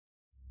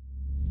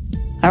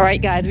All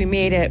right, guys, we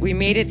made it. We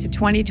made it to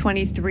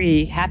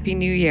 2023. Happy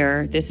New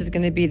Year. This is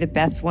going to be the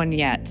best one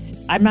yet.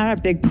 I'm not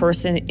a big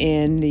person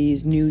in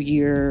these New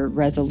Year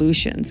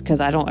resolutions because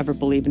I don't ever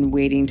believe in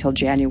waiting until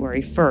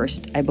January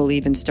 1st. I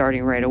believe in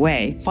starting right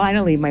away.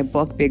 Finally, my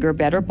book, Bigger,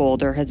 Better,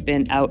 Bolder, has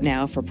been out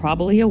now for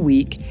probably a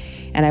week.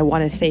 And I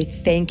want to say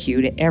thank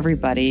you to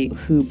everybody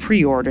who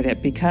pre-ordered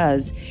it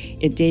because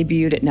it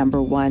debuted at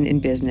 #1 in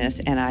business.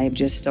 And I am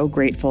just so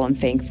grateful and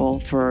thankful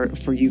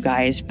for you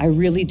guys. I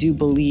really do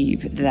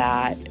believe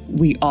that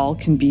we all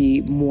can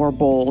be more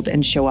bold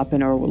and show up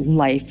in our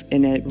life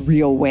in a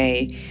real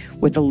way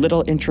with a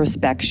little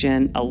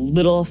introspection, a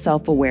little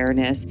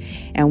self-awareness,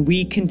 and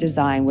we can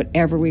design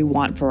whatever we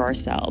want for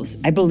ourselves.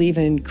 I believe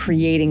in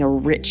creating a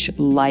rich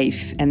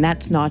life, and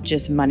that's not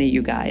just money,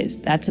 you guys.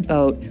 That's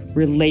about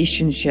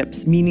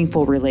relationships,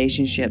 meaningful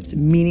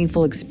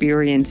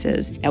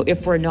experiences. Now,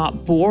 if we're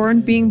not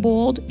born being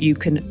bold, you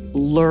can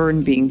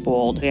learn being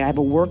bold. I have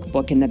a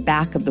workbook in the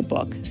back of the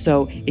book,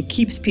 so it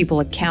keeps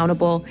people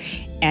accountable,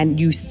 and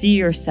you see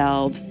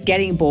yourselves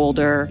getting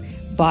bolder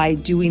by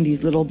doing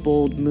these little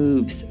bold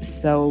moves.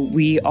 So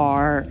we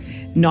are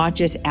not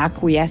just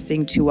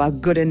acquiescing to a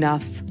good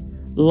enough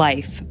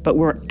life, but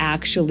we're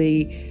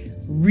actually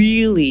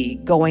really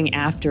going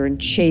after and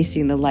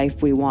chasing the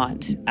life we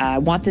want. I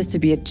want this to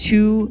be a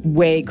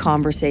two-way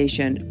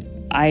conversation.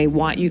 I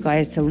want you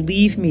guys to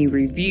leave me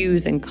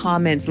reviews and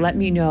comments. Let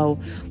me know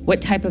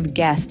what type of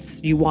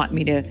guests you want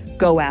me to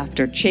go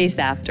after, chase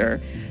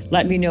after.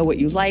 Let me know what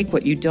you like,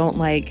 what you don't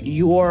like.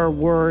 Your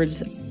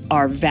words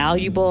are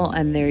valuable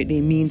and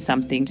they mean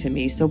something to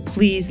me. So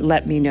please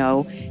let me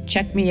know.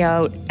 Check me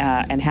out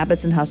and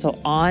Habits and Hustle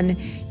on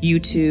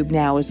YouTube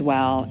now as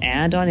well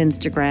and on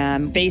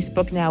Instagram.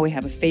 Facebook now, we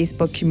have a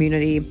Facebook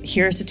community.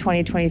 Here's to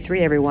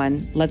 2023,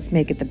 everyone. Let's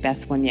make it the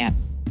best one yet.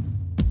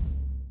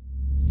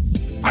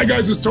 Hi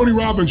guys, it's Tony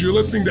Robbins. You're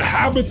listening to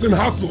Habits and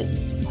Hustle.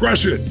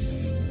 Crush it.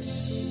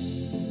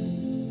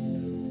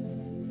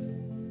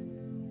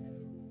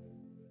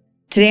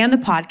 Today on the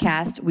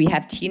podcast, we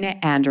have Tina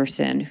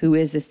Anderson, who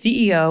is the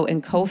CEO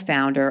and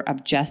co-founder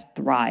of Just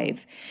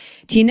Thrive.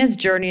 Tina's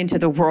journey into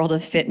the world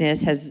of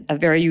fitness has a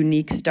very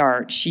unique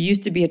start. She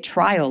used to be a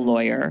trial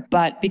lawyer,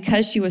 but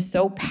because she was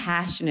so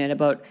passionate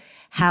about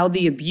how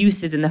the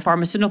abuses in the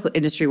pharmaceutical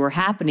industry were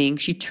happening,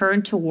 she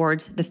turned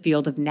towards the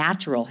field of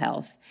natural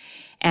health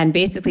and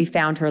basically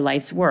found her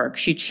life's work.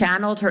 She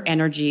channeled her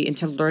energy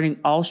into learning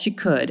all she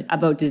could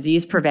about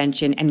disease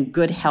prevention and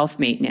good health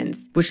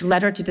maintenance, which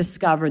led her to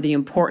discover the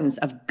importance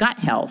of gut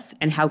health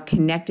and how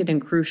connected and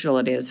crucial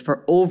it is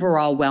for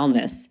overall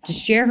wellness. To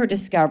share her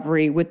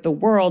discovery with the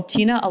world,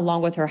 Tina,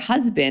 along with her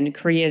husband,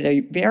 created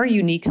a very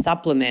unique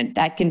supplement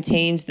that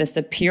contains the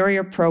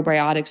superior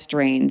probiotic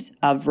strains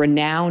of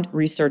renowned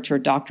researcher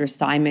Dr.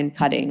 Simon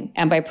Cutting.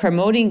 And by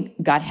promoting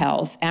gut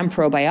health and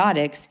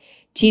probiotics,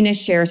 Tina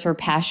shares her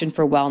passion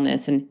for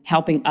wellness and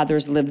helping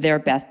others live their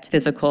best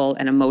physical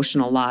and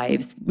emotional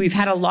lives. We've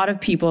had a lot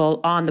of people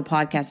on the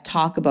podcast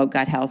talk about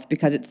gut health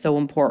because it's so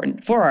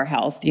important for our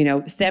health.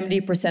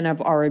 70%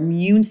 of our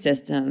immune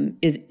system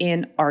is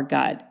in our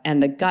gut,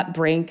 and the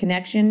gut-brain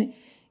connection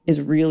is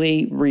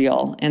really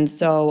real. And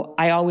so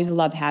I always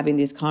love having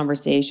these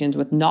conversations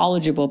with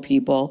knowledgeable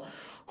people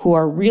who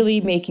are really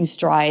making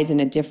strides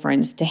and a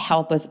difference to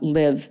help us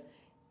live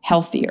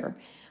healthier.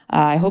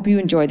 I hope you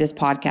enjoyed this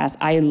podcast.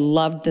 I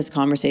loved this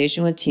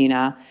conversation with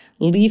Tina.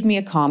 Leave me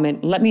a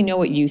comment. Let me know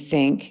what you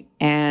think.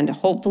 And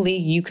hopefully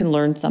you can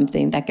learn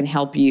something that can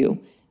help you.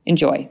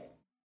 Enjoy.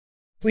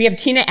 We have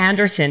Tina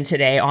Anderson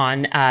today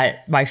on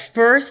my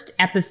first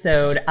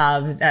episode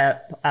of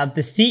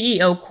the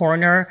CEO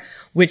Corner,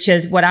 which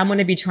is what I'm going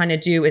to be trying to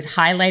do is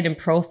highlight and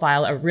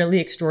profile a really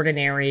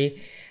extraordinary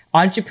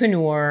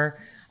entrepreneur,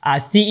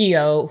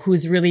 CEO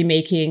who's really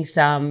making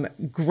some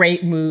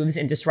great moves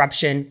and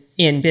disruption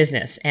in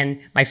business. And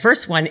my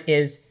first one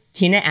is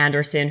Tina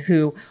Anderson,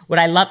 who what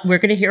I love, we're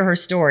going to hear her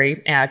story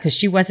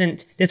because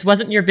this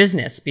wasn't your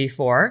business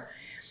before.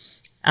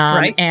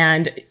 Right.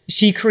 And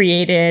she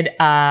created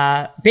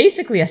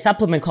basically a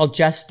supplement called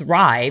Just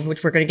Thrive,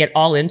 which we're going to get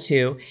all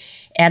into.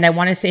 And I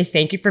want to say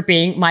thank you for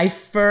being my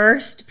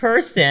first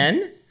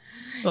person.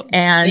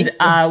 And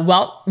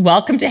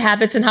welcome to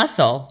Habits and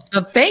Hustle.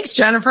 Well, thanks,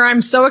 Jennifer.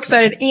 I'm so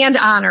excited and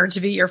honored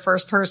to be your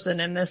first person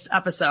in this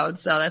episode.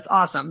 So that's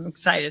awesome. I'm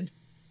excited.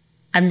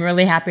 I'm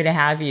really happy to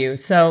have you.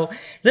 So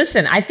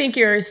listen, I think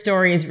your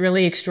story is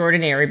really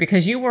extraordinary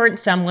because you weren't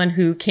someone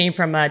who came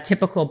from a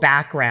typical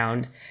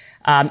background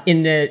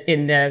in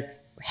the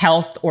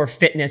health or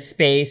fitness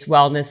space,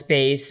 wellness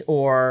space,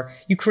 or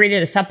you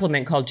created a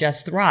supplement called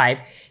Just Thrive.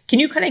 Can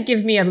you kind of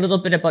give me a little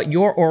bit about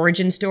your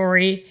origin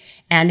story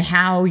and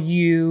how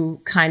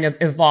you kind of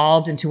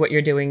evolved into what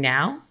you're doing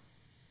now?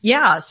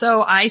 Yeah.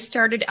 So I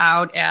started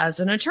out as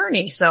an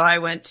attorney. So I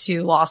went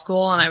to law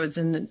school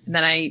and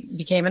then I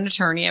became an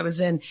attorney. I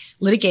was in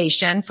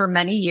litigation for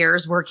many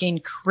years, working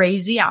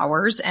crazy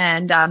hours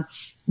and,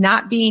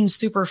 not being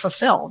super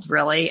fulfilled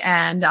really.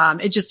 And,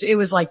 it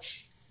was like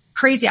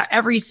crazy.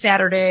 Every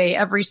Saturday,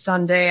 every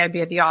Sunday, I'd be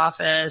at the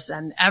office,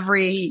 and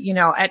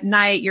at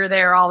night you're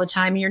there all the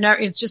time.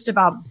 It's just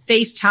about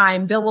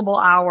FaceTime,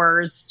 billable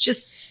hours,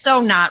 just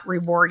so not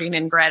rewarding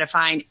and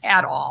gratifying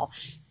at all.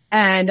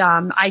 And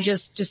I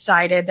just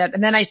decided that,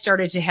 and then I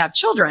started to have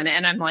children,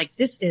 and I'm like,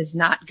 this is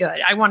not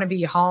good. I want to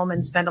be home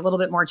and spend a little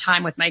bit more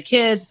time with my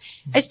kids.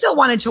 I still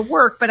wanted to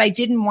work, but I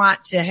didn't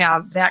want to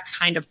have that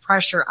kind of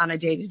pressure on a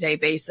day-to-day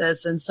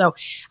basis. And so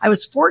I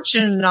was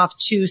fortunate enough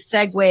to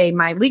segue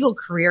my legal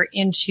career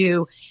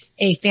into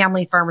a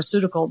family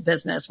pharmaceutical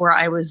business where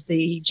I was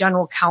the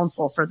general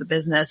counsel for the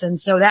business. And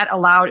so that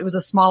it was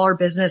a smaller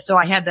business. So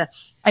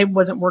I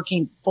wasn't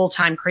working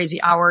full-time crazy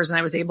hours, and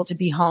I was able to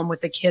be home with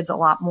the kids a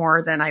lot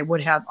more than I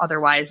would have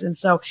otherwise. And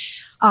so,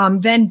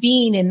 then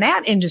being in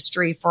that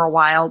industry for a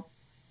while,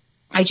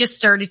 I just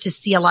started to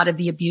see a lot of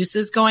the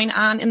abuses going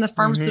on in the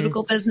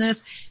pharmaceutical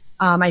business.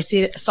 I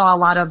saw a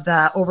lot of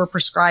the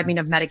overprescribing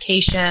of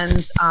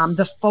medications,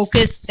 the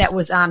focus that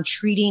was on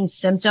treating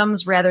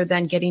symptoms rather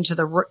than getting to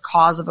the root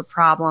cause of a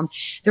problem.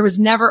 There was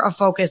never a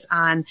focus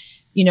on,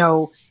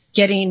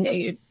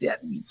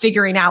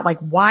 figuring out, like,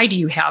 why do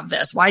you have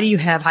this? Why do you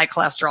have high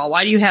cholesterol?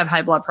 Why do you have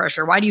high blood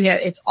pressure?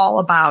 It's all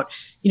about,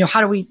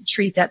 how do we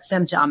treat that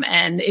symptom?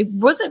 And it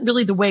wasn't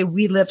really the way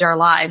we lived our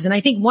lives. And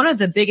I think one of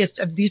the biggest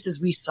abuses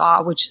we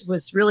saw, which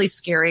was really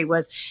scary,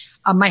 was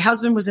my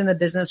husband was in the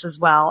business as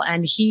well,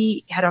 and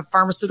he had a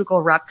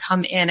pharmaceutical rep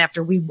come in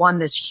after we won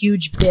this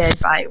huge bid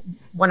by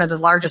one of the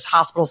largest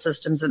hospital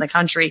systems in the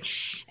country.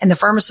 And the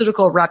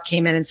pharmaceutical rep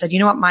came in and said, you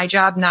know what my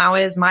job now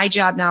is? My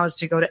job now is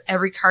to go to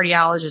every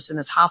cardiologist in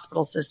this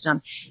hospital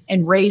system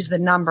and raise the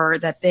number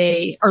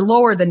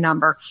lower the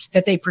number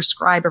that they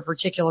prescribe a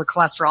particular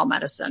cholesterol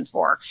medicine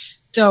for.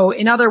 So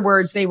in other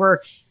words, they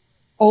were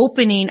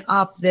opening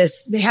up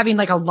having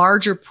like a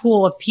larger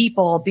pool of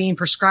people being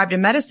prescribed a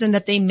medicine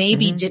that they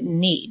maybe didn't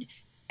need.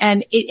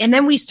 And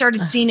then we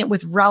started seeing it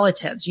with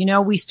relatives.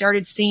 We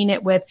started seeing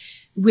it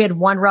we had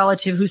one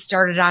relative who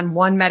started on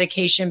one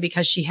medication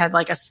because she had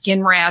like a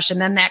skin rash,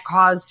 and then that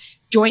caused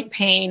joint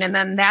pain. And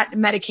then that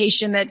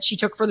medication that she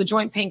took for the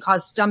joint pain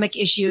caused stomach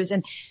issues.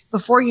 And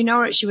before you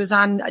know it, she was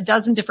on a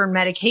dozen different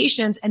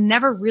medications and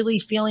never really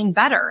feeling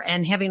better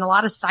and having a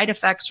lot of side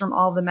effects from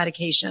all the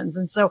medications.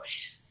 And so,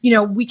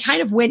 we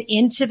kind of went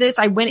into this.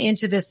 I went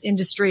into this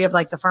industry of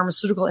like the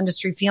pharmaceutical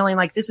industry feeling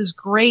like this is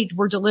great.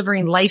 We're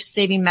delivering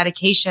life-saving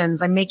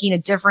medications. I'm making a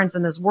difference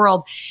in this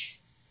world.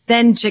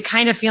 Then to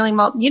kind of feeling,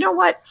 well, you know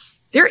what?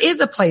 There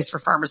is a place for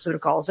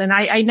pharmaceuticals. And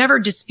I never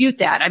dispute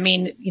that. I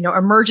mean,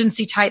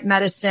 emergency type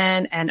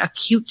medicine and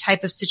acute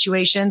type of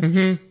situations.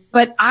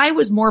 But I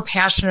was more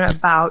passionate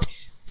about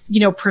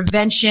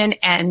prevention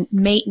and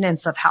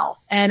maintenance of health.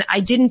 And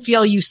I didn't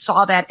feel you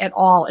saw that at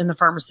all in the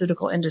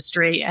pharmaceutical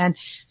industry. And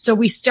so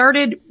we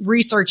started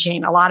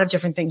researching a lot of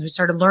different things. We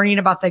started learning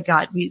about the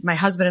gut. My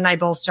husband and I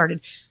both started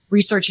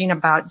researching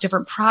about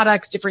different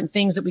products, different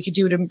things that we could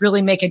do to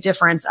really make a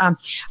difference.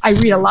 I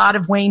read a lot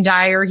of Wayne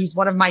Dyer. He's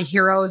one of my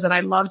heroes, and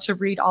I love to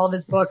read all of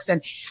his books.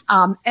 And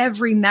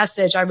every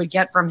message I would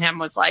get from him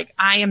was like,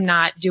 we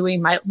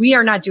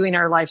are not doing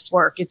our life's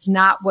work. It's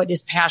not what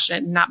is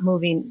passionate and not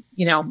moving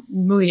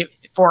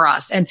for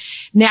us. And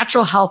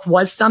natural health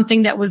was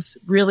something that was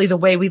really the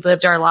way we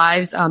lived our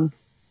lives.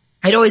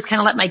 I'd always kind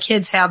of let my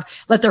kids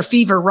let their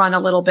fever run a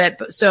little bit.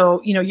 But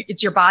so,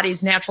 it's your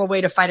body's natural way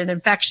to fight an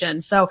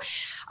infection. So,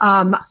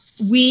 my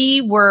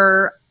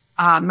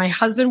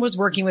husband was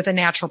working with a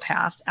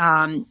naturopath,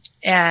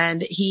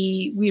 and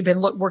we've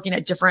been working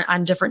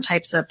on different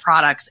types of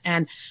products.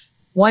 And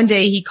one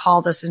day he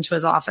called us into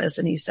his office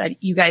and he said,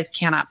 you guys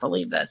cannot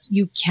believe this.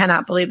 You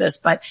cannot believe this.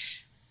 But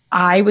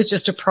I was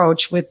just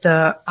approached with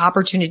the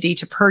opportunity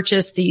to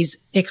purchase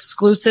these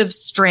exclusive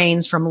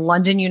strains from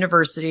London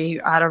University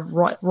out of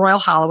Royal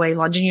Holloway,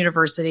 London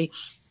University,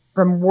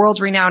 from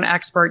world-renowned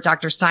expert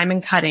Dr.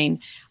 Simon Cutting.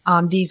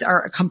 These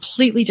are a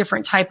completely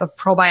different type of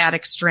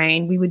probiotic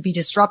strain. We would be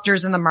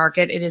disruptors in the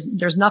market.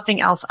 There's nothing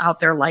else out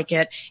there like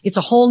it. It's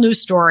a whole new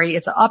story.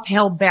 It's an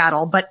uphill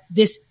battle, but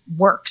this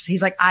works.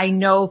 He's like, I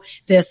know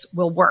this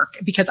will work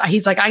because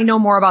he's like, I know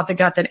more about the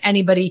gut than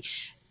anybody.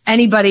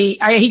 He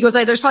goes,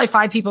 there's probably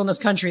 5 people in this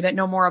country that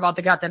know more about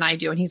the gut than I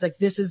do. And he's like,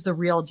 this is the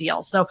real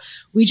deal. So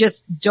we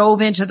just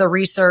dove into the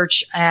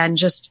research and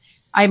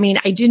I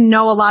didn't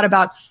know a lot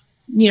about,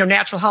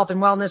 natural health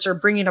and wellness or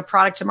bringing a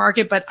product to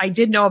market, but I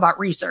did know about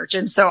research.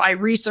 And so I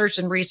researched,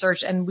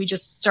 and we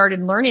just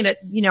started learning that,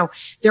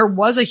 there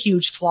was a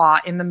huge flaw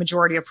in the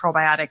majority of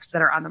probiotics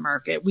that are on the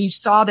market. We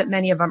saw that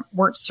many of them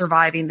weren't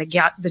surviving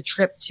the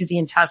trip to the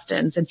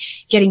intestines and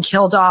getting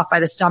killed off by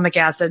the stomach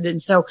acid. And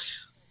so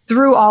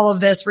through all of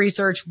this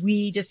research,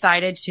 we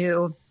decided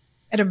to,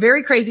 at a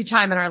very crazy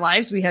time in our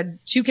lives, we had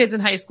 2 kids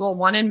in high school,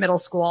 1 in middle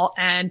school,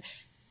 and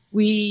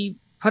we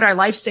put our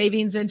life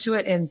savings into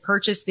it and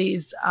purchased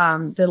these,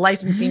 the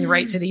licensing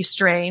right to these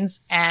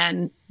strains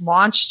and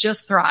launched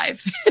Just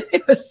Thrive.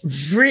 It was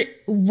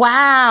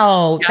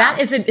wow. Yeah. That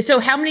is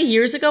so how many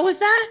years ago was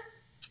that?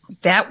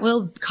 That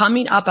will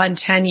coming up on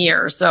 10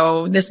 years.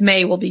 So this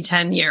May will be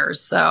 10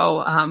 years.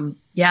 So,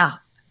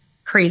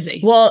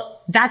 crazy. Well,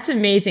 that's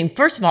amazing.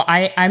 First of all,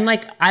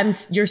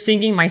 you're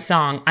singing my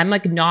song. I'm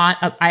like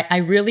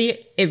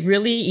it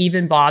really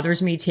even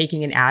bothers me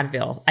taking an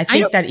Advil. I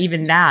think that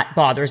even that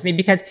bothers me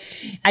because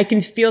I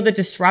can feel the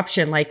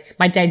disruption, like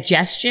my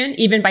digestion,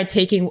 even by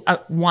taking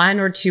 1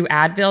 or 2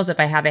 Advils if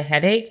I have a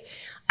headache.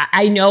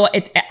 I know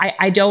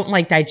I don't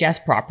like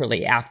digest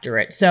properly after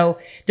it. So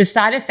the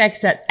side effects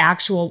that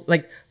actual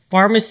like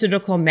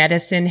pharmaceutical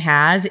medicine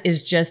has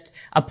is just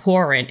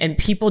abhorrent. And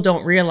people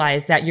don't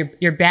realize that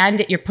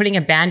you're putting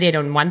a Band-Aid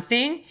on one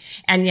thing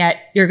and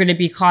yet you're going to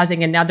be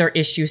causing another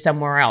issue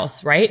somewhere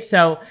else. Right.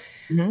 So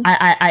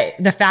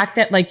the fact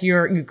that like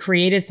you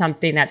created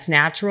something that's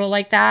natural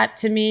like that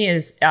to me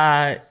is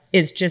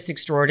just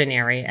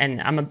extraordinary.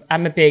 And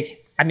I'm a big,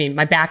 I mean,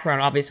 my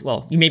background, obviously,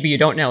 well, maybe you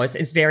don't know,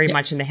 is very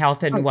much in the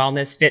health and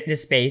wellness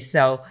fitness space.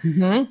 So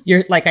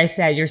you're, like I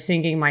said, you're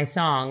singing my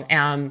song.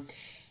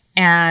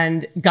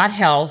 And gut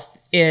health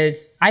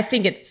is, I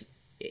think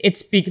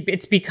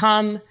it's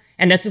become,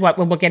 and this is what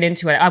we'll get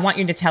into it. I want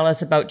you to tell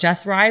us about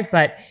Just Thrive,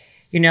 but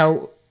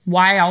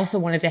why I also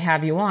wanted to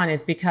have you on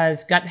is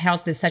because gut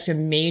health is such a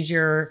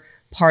major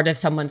part of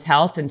someone's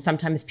health. And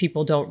sometimes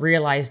people don't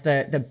realize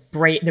the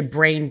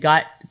brain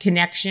gut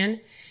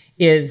connection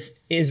is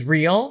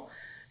real.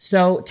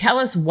 So tell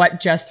us what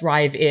Just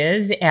Thrive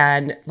is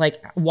and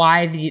like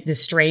why the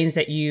strains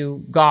that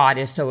you got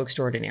is so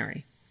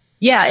extraordinary.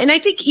 Yeah. And I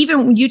think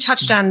even when you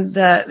touched on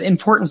the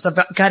importance of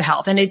gut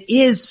health, and it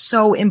is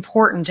so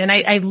important. And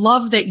I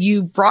love that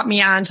you brought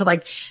me on to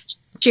like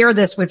share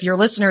this with your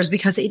listeners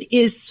because it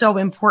is so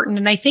important.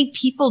 And I think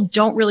people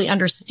don't really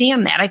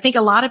understand that. I think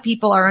a lot of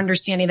people are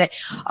understanding that,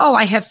 oh,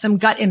 I have some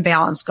gut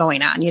imbalance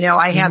going on.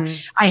 I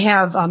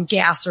have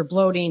gas or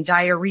bloating,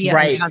 diarrhea,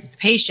 and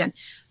constipation.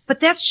 But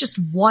that's just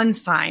one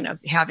sign of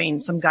having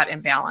some gut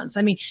imbalance.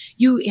 I mean,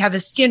 you have a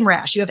skin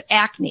rash, you have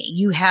acne,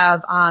 you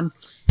have,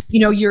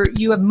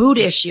 you have mood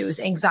issues,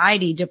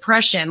 anxiety,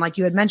 depression, like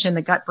you had mentioned,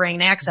 the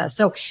gut-brain axis.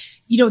 So,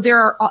 there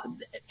are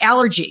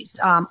allergies,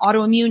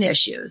 autoimmune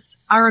issues,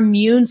 our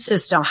immune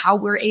system, how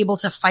we're able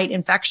to fight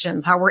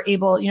infections, how we're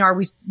able, are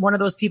we one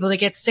of those people that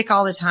get sick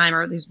all the time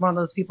or are we one of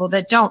those people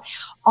that don't?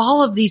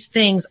 All of these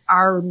things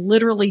are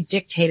literally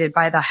dictated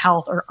by the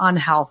health or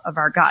unhealth of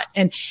our gut.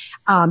 And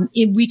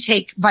we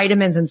take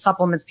vitamins and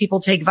supplements. People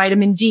take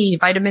vitamin D,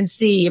 vitamin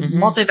C,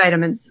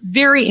 multivitamins,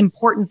 very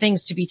important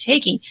things to be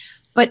taking.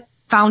 But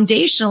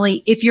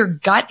foundationally, if your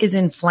gut is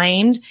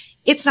inflamed,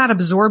 it's not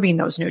absorbing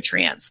those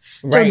nutrients.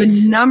 Right. So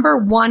the number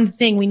one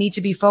thing we need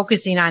to be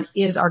focusing on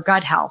is our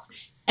gut health.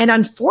 And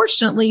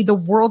unfortunately, the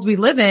world we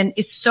live in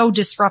is so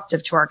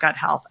disruptive to our gut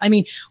health. I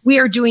mean, we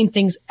are doing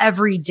things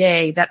every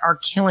day that are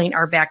killing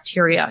our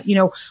bacteria.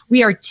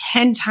 We are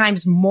 10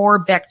 times more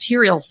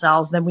bacterial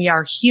cells than we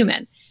are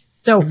human.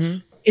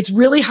 So it's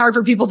really hard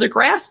for people to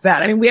grasp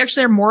that. I mean, we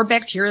actually are more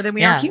bacteria than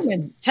we are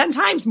human, 10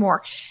 times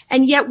more.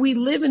 And yet we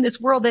live in this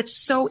world that's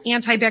so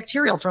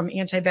antibacterial, from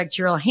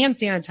antibacterial hand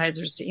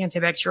sanitizers to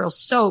antibacterial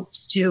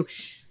soaps to,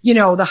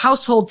 the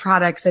household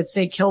products that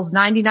say kills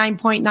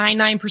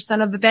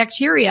 99.99% of the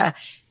bacteria.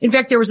 In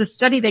fact, there was a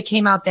study that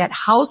came out that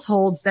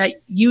households that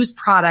use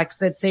products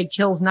that say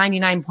kills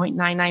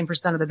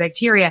 99.99% of the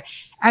bacteria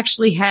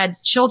actually had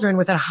children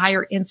with a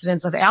higher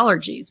incidence of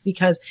allergies,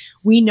 because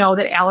we know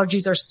that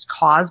allergies are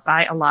caused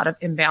by a lot of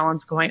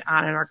imbalance going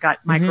on in our gut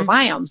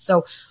microbiome.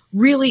 So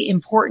really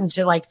important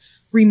to like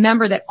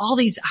remember that all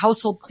these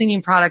household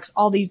cleaning products,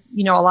 all these,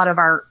 a lot of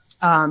our,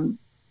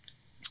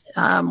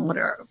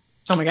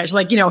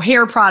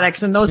 hair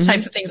products and those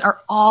types of things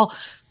are all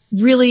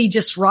really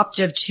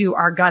disruptive to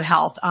our gut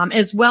health,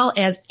 as well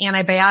as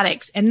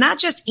antibiotics. And not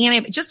just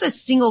just a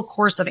single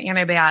course of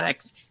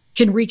antibiotics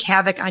can wreak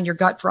havoc on your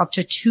gut for up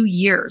to 2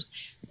 years.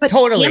 But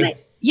totally.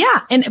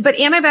 But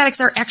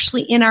antibiotics are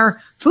actually in our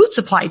food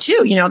supply too.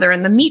 They're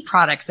in the meat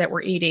products that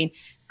we're eating.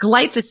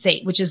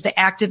 Glyphosate, which is the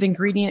active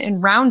ingredient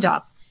in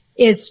Roundup,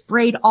 is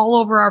sprayed all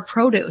over our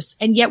produce.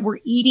 And yet we're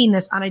eating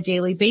this on a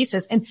daily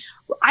basis. And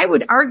I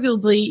would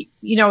arguably,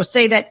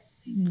 say that,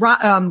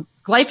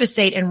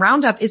 glyphosate and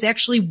Roundup is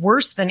actually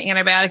worse than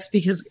antibiotics,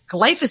 because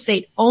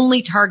glyphosate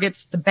only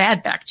targets the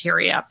bad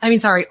bacteria.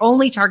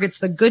 Only targets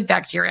the good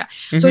bacteria.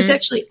 So it's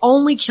actually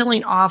only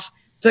killing off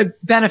the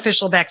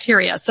beneficial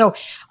bacteria. So,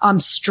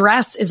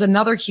 stress is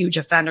another huge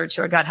offender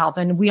to our gut health.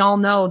 And we all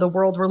know the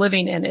world we're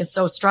living in is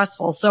so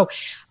stressful. So,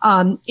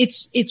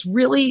 it's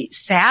really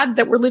sad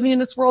that we're living in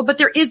this world, but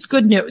there is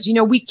good news.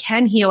 We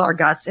can heal our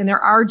guts, and there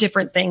are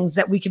different things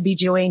that we could be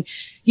doing,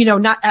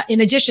 not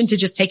in addition to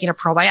just taking a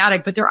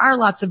probiotic, but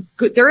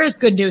there is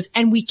good news,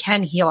 and we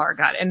can heal our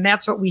gut. And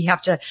that's what we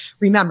have to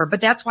remember. But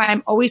that's why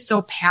I'm always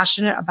so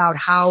passionate about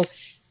how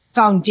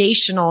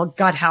foundational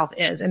gut health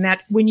is, and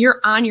that when you're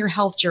on your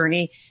health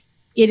journey,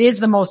 it is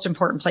the most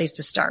important place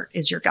to start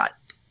is your gut.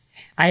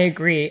 I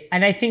agree.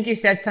 And I think you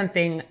said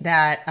something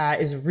that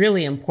is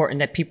really important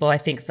that people, I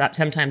think,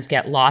 sometimes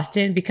get lost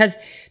in, because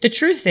the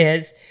truth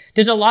is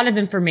there's a lot of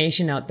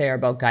information out there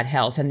about gut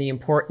health and the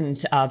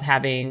importance of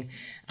having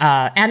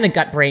and the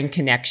gut-brain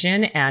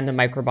connection and the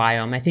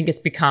microbiome. I think it's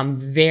become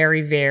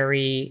very,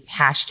 very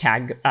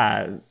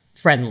hashtag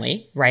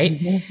friendly, right?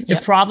 Mm-hmm.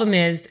 The problem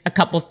is a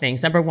couple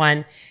things. Number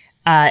one,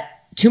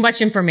 too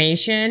much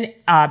information.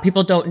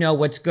 People don't know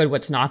what's good,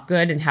 what's not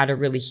good, and how to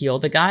really heal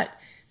the gut.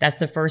 That's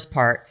the first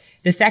part.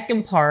 The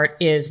second part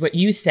is what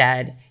you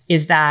said,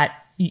 is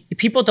that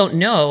people don't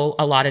know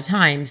a lot of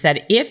times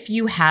that if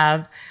you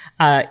have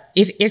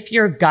if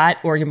your gut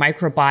or your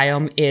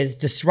microbiome is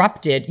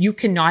disrupted, you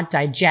cannot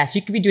digest.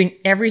 You can be doing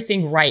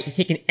everything right. You're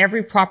taking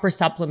every proper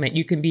supplement.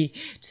 You can be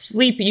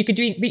sleeping.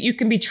 You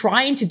can be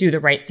trying to do the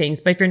right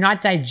things. But if you're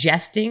not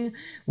digesting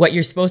what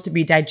you're supposed to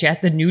be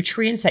the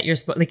nutrients that you're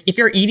supposed, like if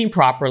you're eating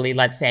properly,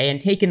 let's say,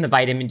 and taking the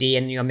vitamin D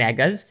and the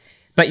omegas,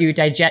 but you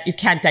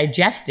can't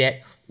digest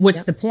it,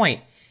 what's the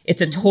point?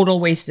 It's a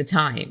total waste of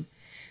time.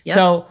 Yep.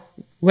 So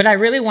what I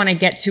really want to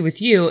get to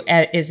with you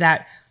is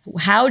that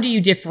how do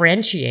you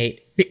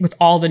differentiate with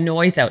all the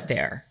noise out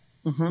there?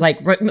 Mm-hmm.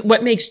 Like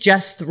what makes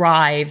Just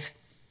Thrive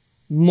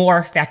more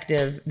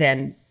effective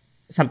than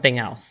something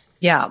else?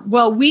 Yeah.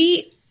 Well,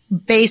 we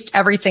based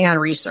everything on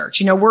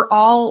research.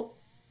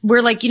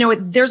 We're like,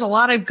 there's a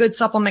lot of good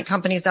supplement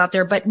companies out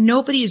there, but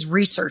nobody's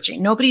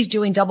researching. Nobody's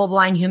doing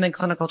double-blind human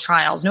clinical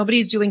trials.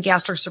 Nobody's doing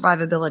gastric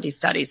survivability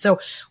studies.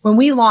 So when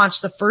we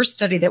launched, the first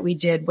study that we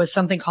did was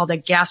something called a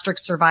gastric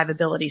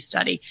survivability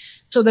study.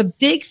 So the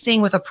big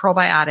thing with a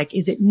probiotic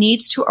is it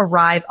needs to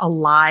arrive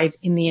alive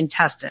in the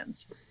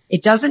intestines.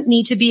 It doesn't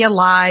need to be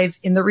alive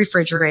in the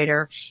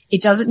refrigerator.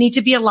 It doesn't need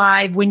to be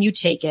alive when you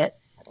take it.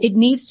 It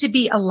needs to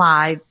be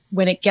alive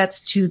when it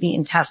gets to the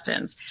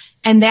intestines.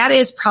 And that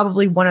is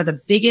probably one of the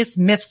biggest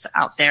myths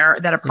out there,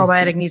 that a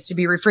probiotic needs to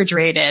be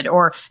refrigerated,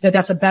 or that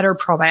that's a better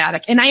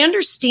probiotic. And I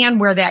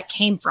understand where that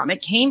came from.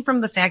 It came from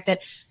the fact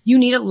that you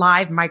need a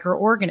live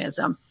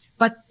microorganism,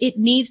 but it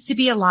needs to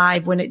be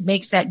alive when it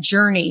makes that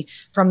journey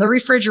from the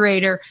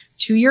refrigerator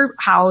to your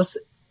house,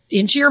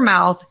 into your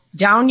mouth,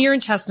 down your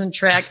intestinal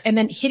tract, and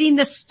then hitting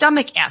the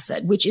stomach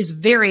acid, which is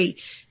very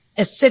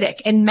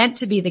acidic and meant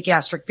to be the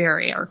gastric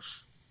barrier,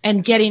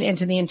 and getting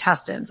into the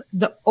intestines.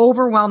 The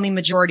overwhelming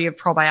majority of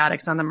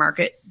probiotics on the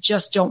market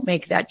just don't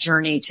make that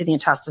journey to the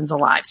intestines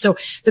alive. So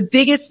the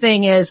biggest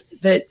thing is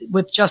that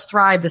with Just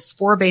Thrive, the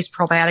spore-based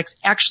probiotics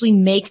actually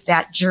make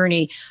that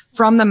journey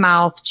from the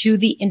mouth to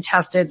the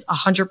intestines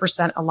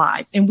 100%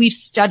 alive. And we've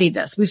studied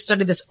this. We've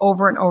studied this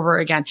over and over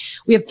again.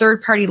 We have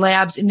third-party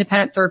labs,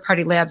 independent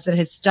third-party labs that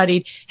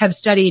have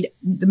studied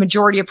the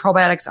majority of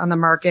probiotics on the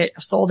market,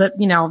 sold at,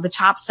 the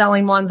top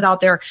selling ones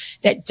out there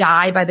that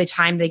die by the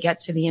time they get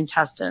to the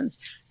intestines.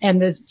 And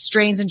the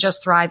strains in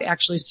Just Thrive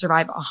actually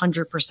survive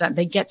 100%.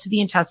 They get to the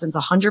intestines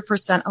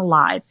 100%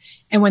 alive.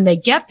 And when they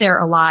get there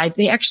alive,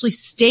 they actually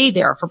stay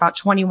there for about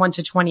 21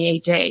 to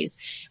 28 days.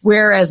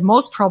 Whereas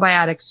most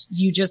probiotics,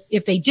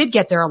 if they did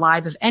get there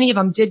alive, if any of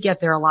them did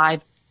get there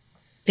alive,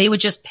 they would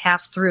just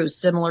pass through,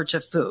 similar to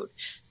food.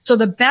 So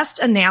the best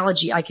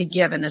analogy I could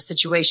give in this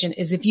situation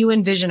is if you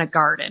envision a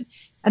garden,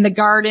 and the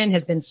garden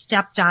has been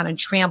stepped on and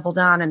trampled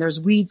on, and there's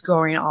weeds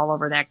growing all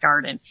over that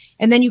garden.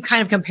 And then you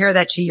kind of compare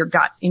that to your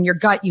gut. In your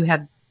gut, you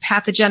have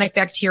pathogenic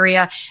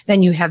bacteria,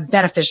 then you have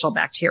beneficial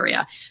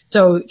bacteria.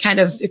 So kind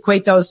of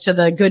equate those to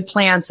the good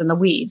plants and the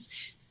weeds.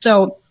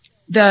 So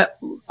the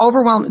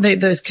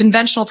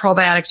conventional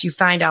probiotics you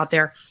find out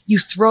there, you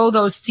throw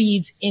those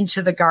seeds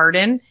into the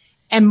garden,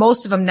 and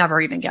most of them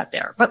never even get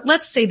there. But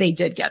let's say they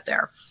did get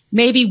there.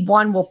 Maybe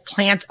one will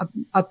plant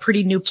a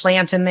pretty new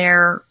plant in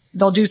there.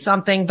 They'll do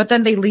something, but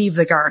then they leave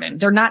the garden.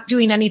 They're not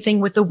doing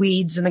anything with the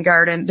weeds in the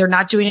garden. They're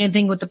not doing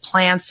anything with the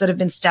plants that have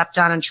been stepped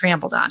on and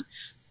trampled on.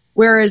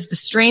 Whereas the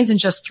strains in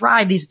Just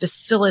Thrive, these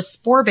bacillus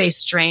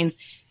spore-based strains,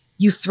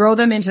 you throw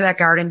them into that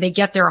garden. They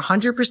get there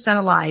 100%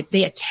 alive.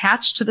 They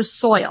attach to the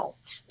soil.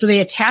 So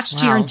they attach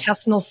to your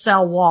intestinal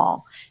cell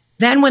wall.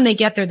 Then when they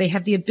get there, they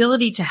have the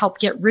ability to help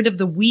get rid of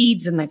the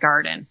weeds in the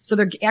garden. So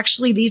they're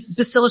actually, these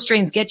bacillus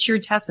strains get to your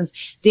intestines.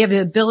 They have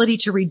the ability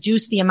to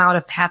reduce the amount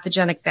of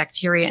pathogenic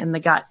bacteria in the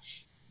gut.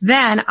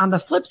 Then on the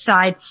flip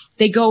side,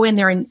 they go in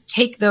there and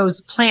take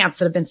those plants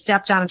that have been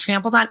stepped on and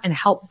trampled on and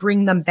help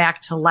bring them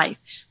back to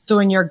life. So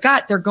in your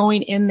gut, they're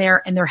going in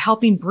there and they're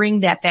helping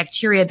bring that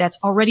bacteria that's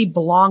already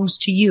belongs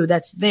to you,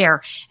 that's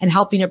there, and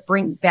helping it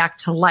bring back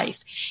to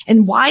life.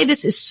 And why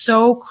this is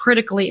so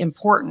critically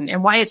important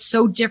and why it's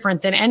so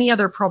different than any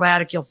other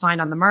probiotic you'll find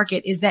on the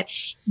market is that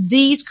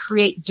these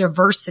create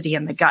diversity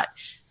in the gut.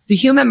 The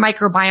Human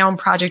Microbiome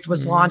Project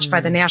was launched by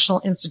the National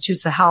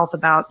Institutes of Health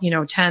about,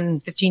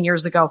 10, 15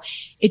 years ago.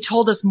 It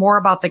told us more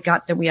about the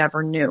gut than we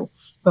ever knew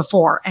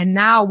before. And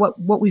now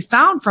what we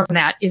found from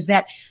that is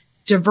that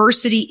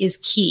diversity is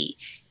key.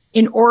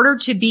 In order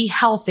to be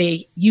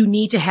healthy, you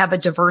need to have a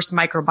diverse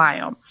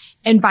microbiome.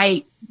 And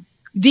by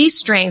these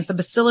strains, the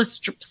bacillus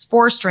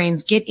spore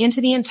strains, get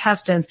into the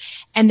intestines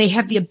and they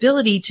have the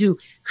ability to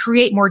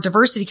create more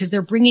diversity because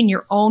they're bringing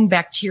your own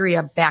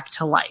bacteria back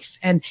to life.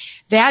 And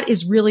that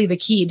is really the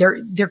key.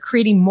 They're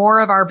creating more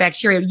of our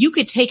bacteria. You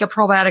could take a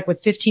probiotic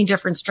with 15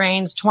 different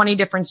strains, 20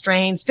 different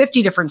strains,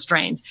 50 different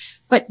strains,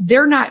 but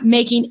they're not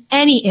making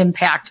any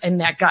impact in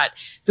that gut.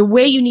 The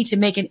way you need to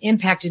make an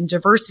impact in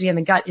diversity in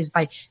the gut is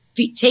by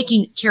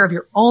taking care of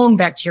your own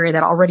bacteria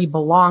that already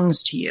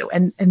belongs to you.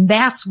 And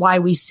that's why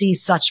we see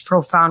such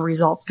profound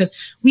results, because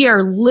we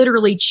are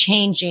literally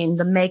changing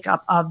the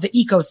makeup of the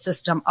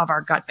ecosystem of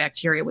our gut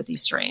bacteria with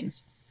these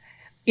strains.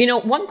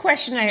 One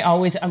question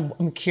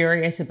I'm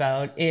curious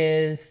about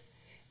is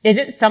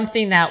it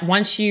something that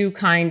once you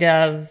kind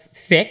of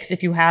fix,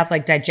 if you have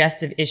like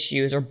digestive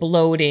issues or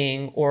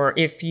bloating, or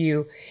if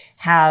you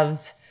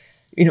have,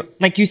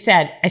 like you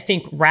said, I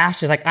think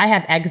rashes, like I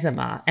have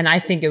eczema, and I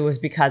think it was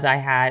because I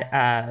had,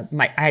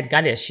 I had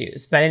gut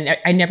issues, but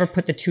I never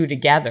put the two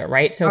together.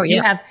 Right. So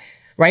you have,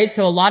 right.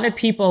 So a lot of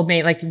people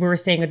may, like we were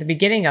saying at the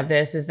beginning of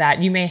this, is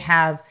that you may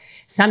have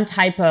some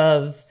type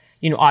of,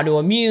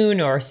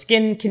 autoimmune or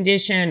skin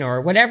condition or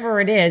whatever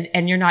it is,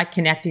 and you're not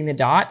connecting the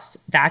dots.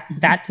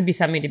 That to be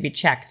something to be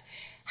checked.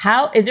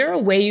 Is there a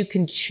way you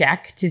can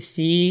check to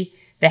see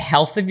the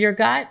health of your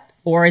gut?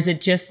 Or is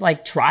it just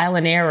like trial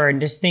and error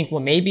and just think, well,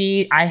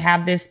 maybe I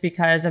have this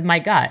because of my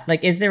gut?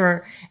 Like, is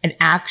there an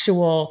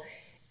actual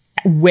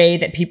way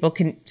that people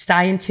can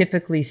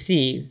scientifically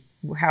see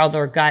how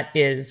their gut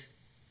is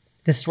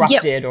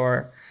disrupted?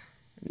 Or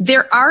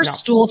there are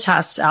stool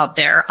tests out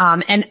there.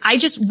 And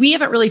we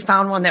haven't really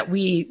found one that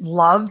we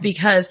love,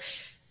 because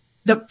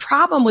the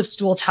problem with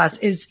stool tests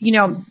is,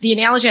 the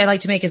analogy I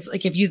like to make is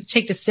like if you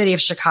take the city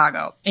of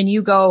Chicago and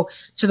you go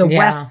to the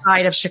west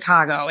side of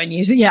Chicago and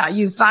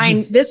you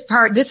find this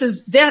part,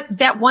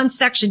 that one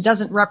section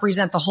doesn't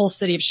represent the whole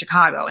city of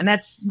Chicago. And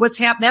that's what's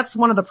happened. That's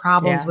one of the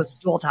problems with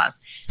stool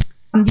tests.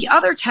 The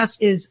other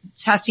test is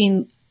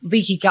testing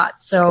leaky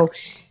gut. So,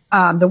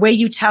 the way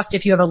you test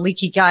if you have a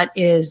leaky gut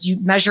is you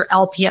measure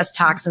LPS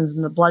toxins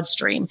in the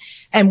bloodstream.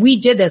 And we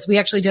did this. We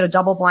actually did a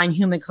double-blind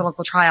human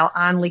clinical trial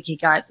on leaky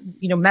gut,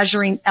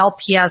 measuring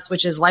LPS,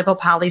 which is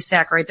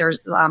lipopolysaccharide. There's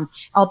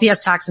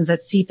LPS toxins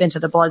that seep into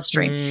the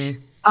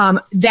bloodstream.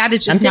 That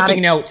is just I'm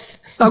taking notes.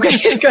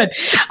 Okay, good.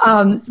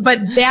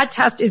 But that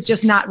test is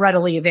just not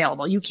readily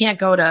available. You can't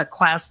go to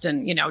Quest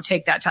and,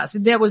 take that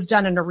test. That was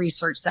done in a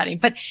research setting.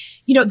 But,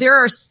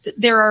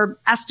 there are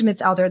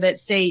estimates out there that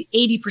say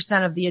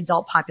 80% of the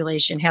adult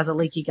population has a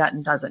leaky gut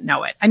and doesn't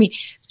know it. I mean,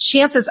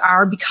 chances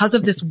are, because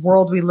of this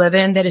world we live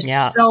in that is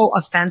so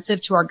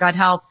offensive to our gut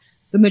health,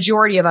 the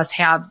majority of us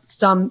have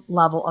some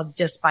level of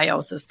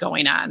dysbiosis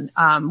going on,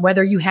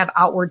 whether you have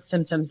outward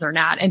symptoms or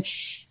not. And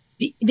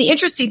the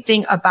interesting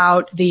thing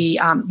about the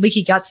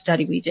leaky gut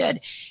study we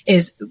did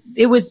is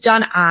it was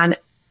done on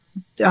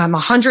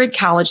 100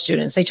 college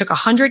students. They took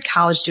 100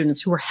 college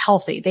students who were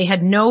healthy. They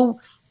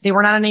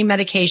were not on any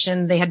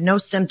medication. They had no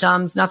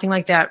symptoms, nothing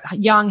like that.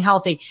 Young,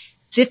 healthy.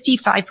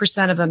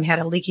 55% of them had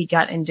a leaky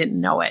gut and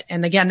didn't know it.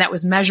 And again, that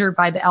was measured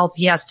by the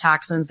LPS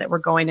toxins that were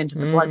going into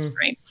the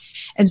bloodstream.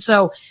 And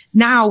so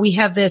now we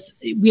have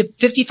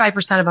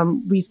 55% of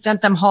them. We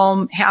sent them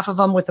home, half of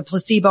them with the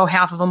placebo,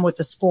 half of them with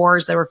the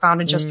spores that were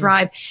found in Just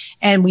Thrive.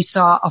 And we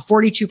saw a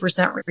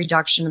 42%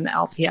 reduction in the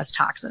LPS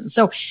toxins.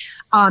 So,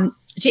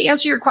 to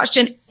answer your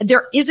question,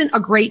 there isn't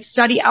a great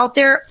study out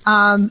there.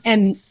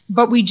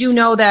 But we do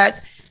know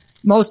that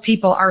most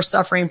people are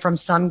suffering from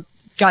some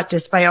gut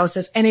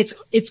dysbiosis. And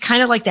it's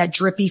kind of like that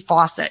drippy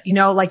faucet,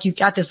 like you've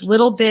got this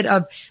little bit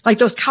of, like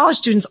those college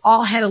students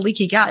all had a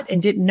leaky gut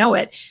and didn't know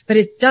it, but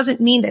it doesn't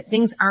mean that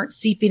things aren't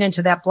seeping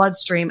into that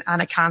bloodstream on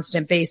a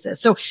constant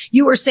basis. So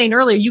you were saying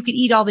earlier, you could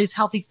eat all these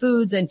healthy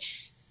foods and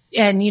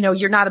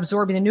you're not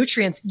absorbing the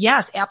nutrients.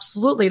 Yes,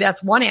 absolutely.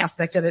 That's one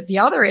aspect of it. The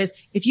other is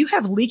if you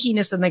have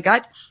leakiness in the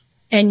gut,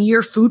 and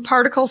your food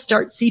particles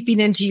start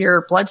seeping into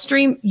your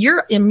bloodstream,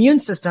 your immune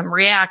system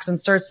reacts and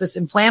starts this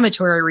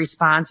inflammatory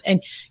response.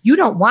 And you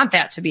don't want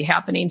that to be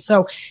happening.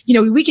 So,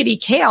 we could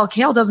eat kale.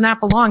 Kale does not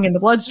belong in the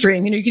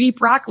bloodstream. You could eat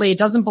broccoli. It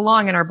doesn't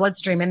belong in our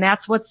bloodstream. And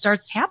that's what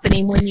starts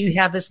happening when you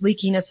have this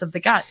leakiness of the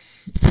gut.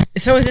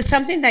 So is it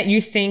something that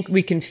you think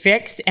we can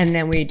fix and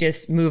then we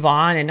just move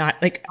on and not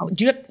like,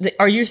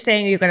 are you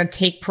saying you're going to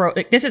take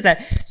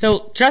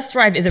so Just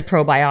Thrive is a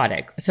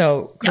probiotic.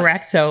 So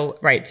correct. Yes. So,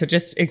 right. So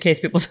just in case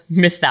people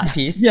missed that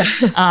piece. Yeah.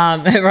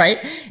 Right.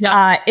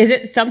 Yeah. Is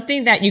it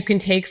something that you can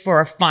take for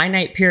a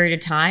finite period of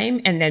time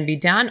and then be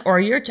done? Or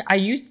are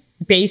you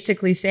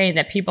basically saying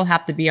that people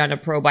have to be on a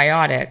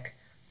probiotic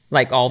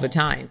like all the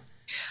time?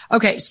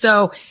 Okay.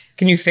 So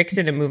can you fix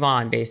it and move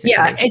on, basically?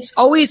 Yeah, it's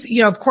always,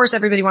 of course,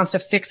 everybody wants to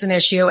fix an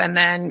issue and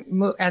then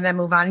move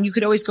on. And you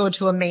could always go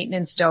to a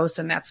maintenance dose,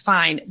 and that's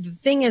fine. The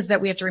thing is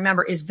that we have to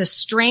remember is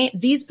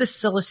these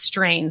bacillus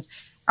strains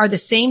are the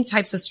same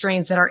types of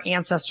strains that our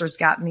ancestors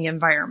got in the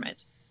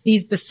environment.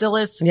 These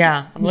bacillus.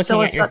 Yeah, I'm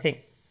looking at your thing.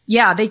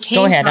 Yeah, they came.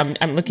 Go ahead.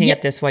 I'm looking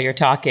at this while you're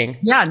talking.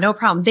 Yeah, no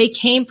problem. They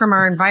came from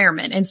our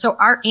environment. And so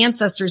our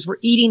ancestors were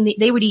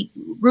they would eat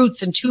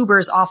roots and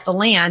tubers off the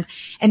land,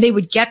 and they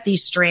would get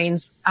these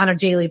strains on a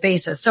daily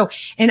basis. So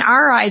in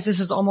our eyes,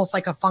 this is almost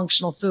like a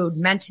functional food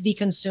meant to be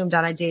consumed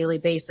on a daily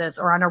basis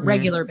or on a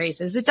regular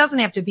basis. It doesn't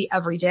have to be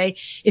every day.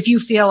 If you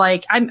feel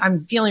like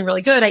I'm feeling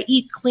really good, I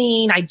eat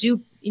clean, I do,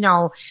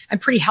 I'm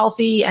pretty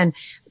healthy,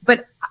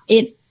 but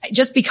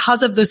just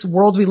because of this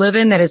world we live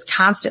in that is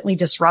constantly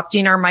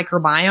disrupting our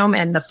microbiome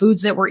and the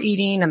foods that we're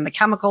eating and the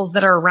chemicals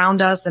that are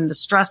around us and the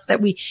stress that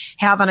we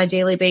have on a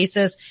daily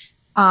basis,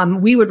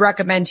 we would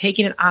recommend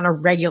taking it on a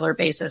regular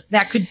basis.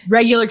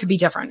 Regular could be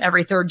different.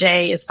 Every third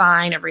day is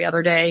fine. Every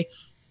other day.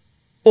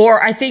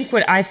 Or I think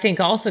what I think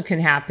also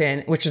can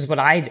happen, which is what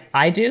I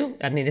do.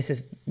 I mean, this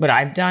is what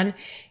I've done,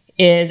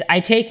 is I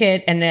take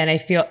it and then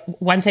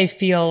once I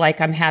feel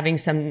like I'm having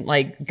some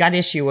like gut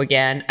issue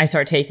again, I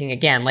start taking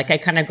again. Like I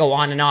kind of go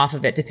on and off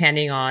of it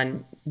depending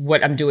on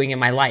what I'm doing in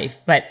my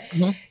life. But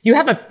don't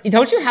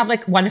you have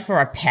like one for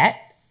a pet?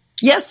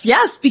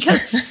 Yes,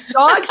 because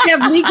dogs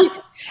have leaky.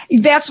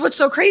 That's what's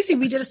so crazy.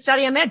 We did a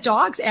study on that.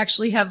 Dogs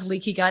actually have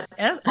leaky gut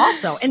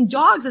also. And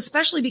dogs,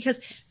 especially because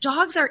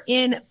dogs are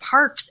in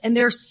parks and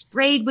they're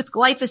sprayed with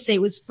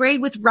glyphosate,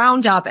 sprayed with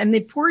Roundup. And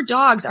the poor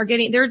dogs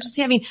they're just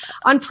having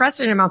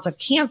unprecedented amounts of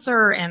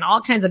cancer and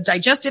all kinds of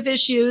digestive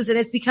issues. And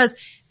it's because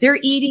they're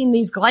eating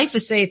these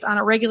glyphosates on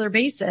a regular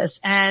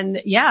basis.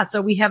 And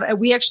so we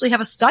actually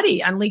have a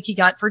study on leaky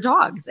gut for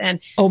dogs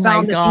and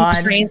found that these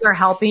strains are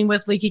helping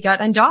with leaky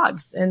gut in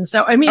dogs. And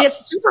so, I mean,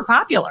 it's super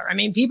popular. I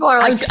mean, people are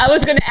like, I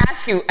was going to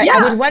ask you,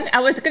 I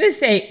was going to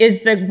say,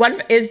 is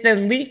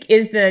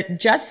the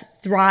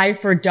Just Thrive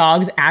for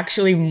dogs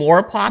actually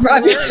more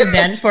popular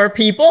than for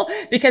people?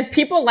 Because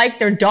people like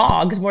their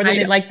dogs more than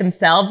they like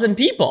themselves and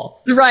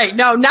people. Right.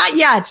 No, not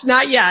yet.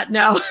 Not yet.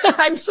 No,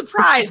 I'm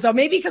surprised though.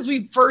 Maybe because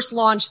we first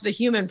launched the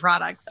human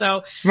product.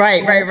 So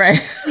right.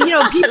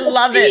 People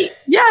love it.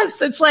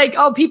 Yes. It's like,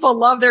 people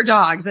love their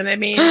dogs. And I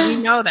mean, we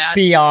know that.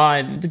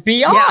 Beyond.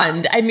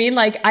 Yeah. I mean,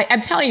 like,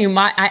 I'm telling you,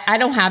 I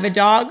don't have a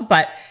dog,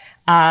 but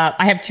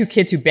I have 2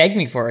 kids who beg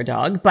me for a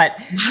dog, but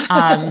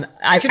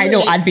I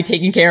know I'd be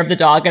taking care of the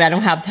dog and I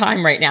don't have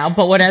time right now.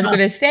 But what I was going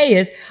to say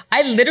is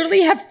I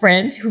literally have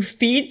friends who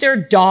feed their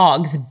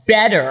dogs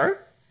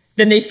better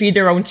than they feed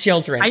their own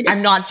children.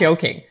 I'm not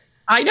joking.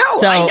 I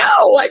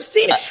know. I've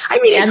seen it. I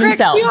mean, it cracks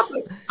me up.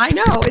 I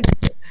know.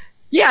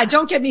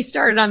 Don't get me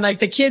started on like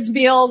the kids'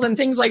 meals and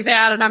things like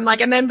that. And I'm like,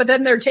 but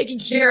then they're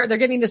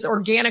getting this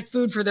organic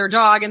food for their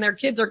dog and their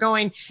kids are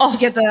going to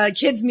get the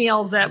kids'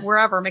 meals at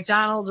wherever,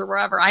 McDonald's or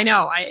wherever. I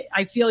know.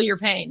 I feel your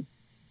pain.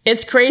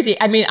 It's crazy.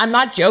 I mean, I'm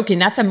not joking.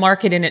 That's a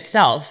market in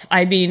itself.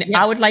 I mean,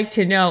 I would like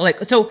to know,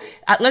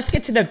 let's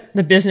get to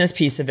the business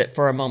piece of it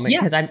for a moment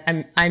because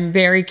I'm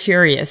very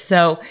curious.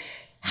 So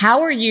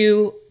how are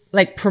you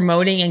like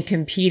promoting and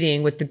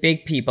competing with the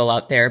big people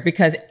out there?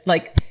 Because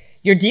like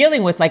you're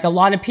dealing with like a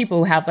lot of people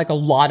who have like a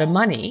lot of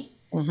money,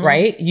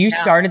 right? You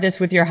started this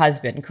with your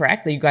husband,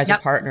 correct? You guys are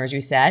partners, you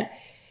said.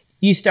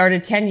 You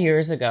started 10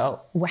 years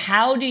ago.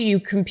 How do you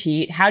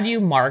compete? How do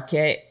you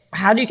market?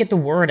 How do you get the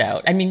word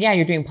out? I mean,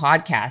 you're doing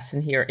podcasts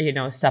and here,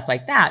 stuff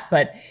like that.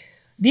 But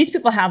these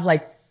people have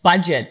like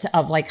budget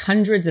of like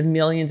hundreds of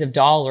millions of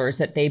dollars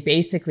that they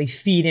basically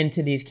feed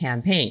into these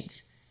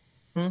campaigns.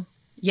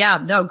 Yeah,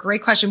 no,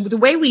 great question. The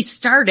way we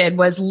started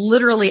was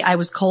literally I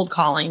was cold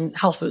calling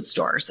health food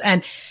stores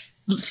and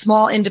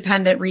small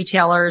independent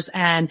retailers,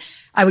 and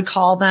I would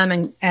call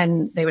them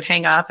and they would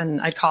hang up,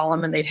 and I'd call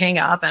them and they'd hang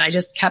up, and I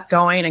just kept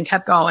going.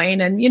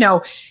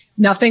 And,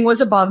 nothing was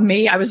above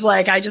me. I was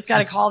like, I just got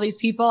to call these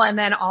people. And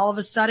then all of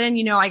a sudden,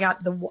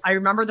 I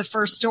remember the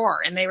first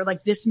store and they were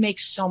like, this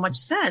makes so much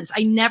sense.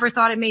 I never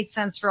thought it made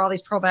sense for all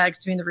these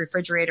probiotics to be in the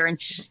refrigerator, and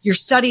your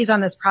studies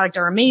on this product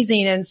are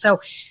amazing. And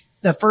so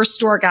the first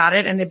store got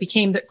it, and it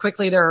became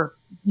quickly their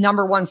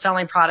number one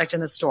selling product in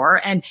the store.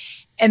 And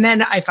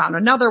then I found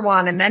another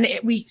one, and then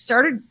we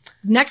started,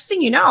 next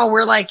thing you know,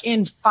 we're like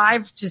in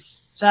 5 to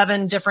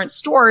 7 different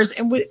stores,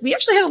 and we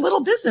actually had a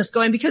little business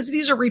going because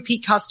these are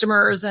repeat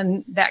customers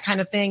and that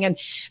kind of thing. And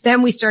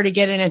then we started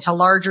getting into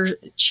larger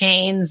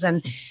chains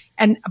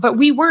but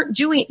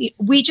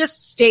we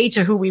just stayed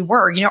to who we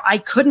were.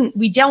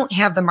 We don't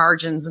have the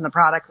margins in the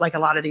product like a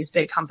lot of these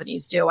big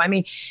companies do. I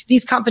mean,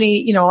 these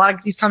companies, a lot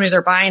of these companies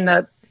are buying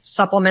the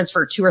supplements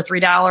for $2 or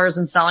 $3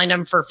 and selling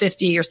them for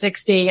 50 or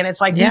 60. And it's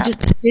like, we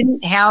just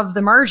didn't have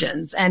the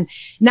margins. And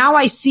now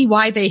I see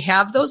why they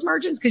have those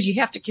margins, because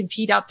you have to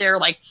compete out there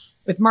like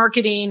with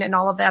marketing and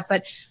all of that.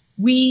 But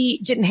we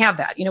didn't have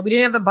that. We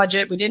didn't have the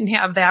budget. We didn't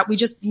have that. We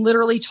just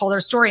literally told our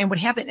story and what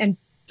happened, and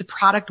the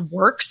product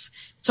works.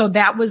 So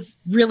that was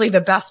really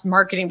the best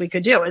marketing we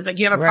could do, is like,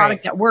 you have a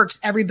product that works.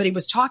 Everybody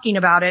was talking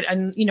about it,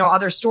 and,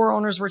 other store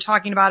owners were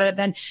talking about it.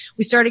 Then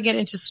we started getting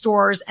into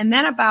stores. And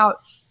then about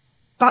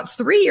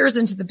 3 years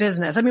into the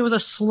business, I mean, it was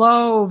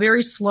a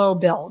very slow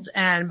build.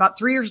 And about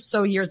 3 or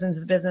so years into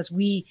the business,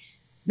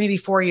 maybe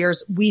 4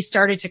 years, we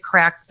started to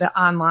crack the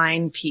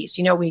online piece.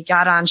 We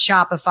got on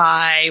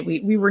Shopify.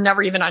 We were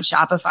never even on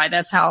Shopify.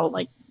 That's how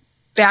like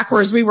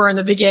backwards we were in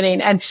the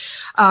beginning. And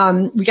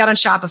we got on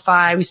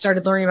Shopify. We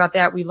started learning about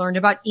that. We learned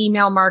about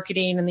email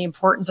marketing and the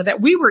importance of that.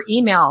 We were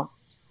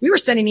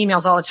sending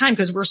emails all the time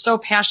because we're so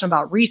passionate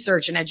about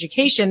research and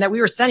education that we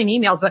were sending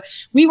emails, but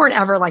we weren't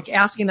ever like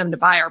asking them to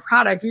buy our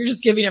product. We were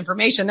just giving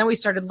information. Then we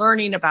started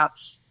learning about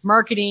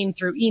marketing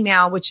through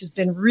email, which has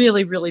been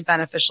really, really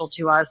beneficial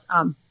to us.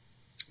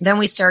 Then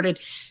we started,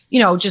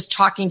 just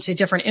talking to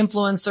different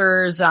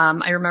influencers.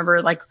 I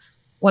remember like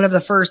one of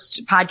the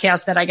first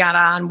podcasts that I got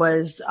on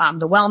was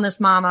The Wellness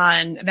Mama,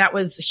 and that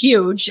was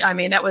huge. I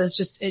mean, that was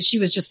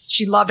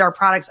she loved our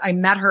products. I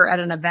met her at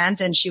an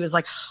event and she was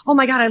like, "Oh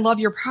my God, I love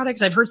your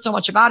products. I've heard so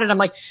much about it." I'm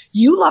like,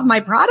 "You love my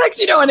products?"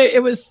 And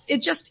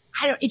it just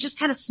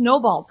kind of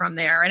snowballed from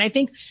there. And I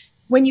think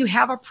when you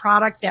have a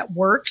product that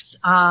works,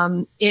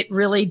 it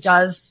really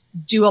does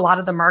do a lot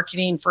of the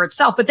marketing for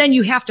itself, but then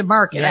you have to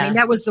market. Yeah. I mean,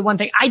 that was the one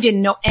thing. I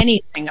didn't know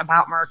anything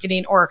about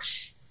marketing or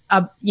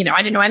I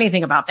didn't know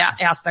anything about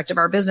that aspect of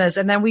our business.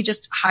 And then we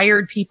just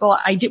hired people.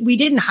 We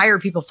didn't hire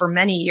people for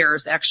many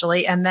years,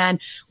 actually. And then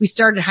we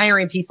started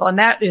hiring people. And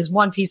that is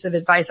one piece of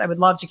advice I would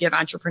love to give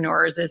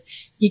entrepreneurs is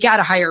you got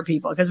to hire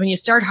people, because when you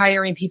start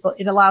hiring people,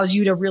 it allows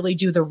you to really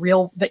do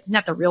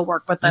not the real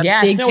work, but the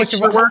big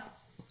picture work.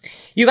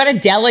 You got to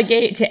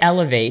delegate to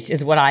elevate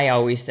is what I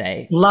always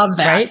say. Love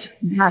that. Right?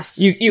 Yes.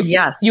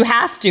 Yes. You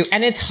have to.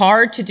 And it's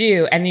hard to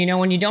do. And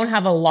when you don't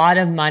have a lot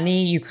of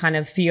money, you kind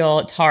of feel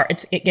it's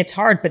hard. It gets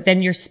hard, but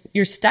then you're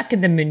stuck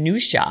in the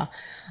minutia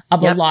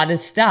of a lot of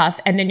stuff.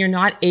 And then you're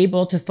not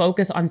able to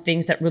focus on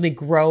things that really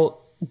grow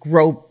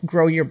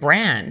your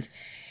brand.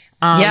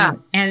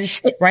 And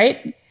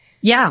right.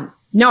 Yeah.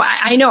 No,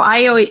 I know.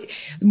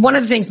 One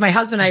of the things my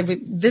husband and I,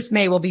 this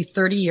May will be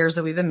 30 years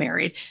that we've been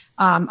married.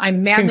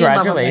 I'm madly in love.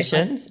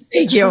 Congratulations.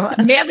 Thank you.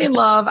 Madly in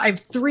love. I have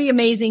 3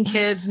 amazing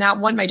kids. Now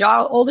my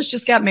oldest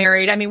just got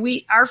married. I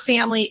mean, our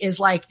family is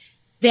like,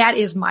 that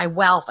is my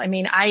wealth. I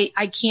mean,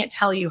 I can't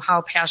tell you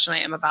how passionate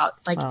I am about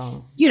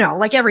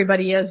like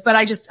everybody is, but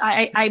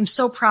I'm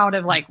so proud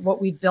of like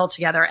what we've built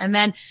together. And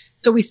then,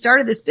 so we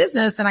started this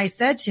business and I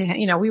said to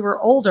him, we were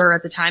older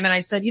at the time. And I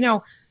said,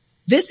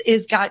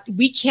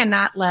 we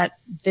cannot let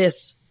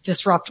this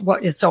disrupt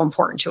what is so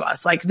important to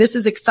us. Like, this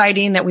is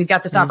exciting that we've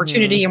got this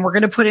opportunity and we're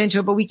going to put it into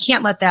it, but we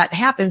can't let that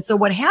happen. So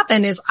what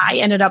happened is I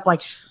ended up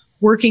like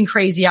working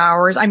crazy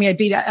hours. I mean, I'd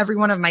be at every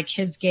one of my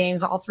kids'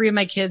 games. All 3 of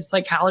my kids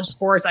play college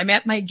sports. I'm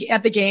at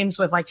the games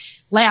with like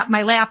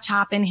my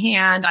laptop in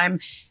hand. I'm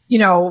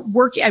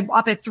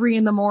up at 3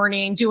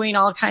 a.m. doing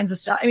all kinds of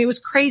stuff. I mean, it was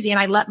crazy. And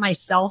I let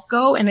myself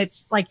go. And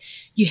it's like,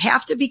 you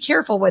have to be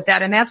careful with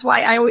that. And that's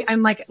why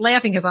I'm like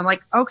laughing, because I'm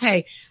like,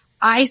 okay,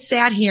 I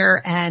sat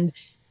here and,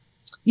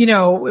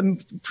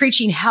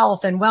 preaching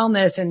health and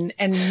wellness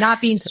and not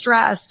being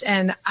stressed.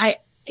 And I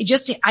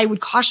would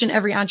caution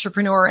every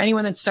entrepreneur,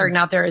 anyone that's starting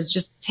out there, is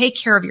just take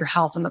care of your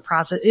health in the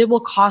process. It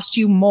will cost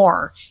you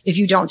more if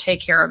you don't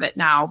take care of it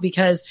now,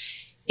 because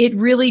it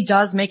really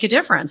does make a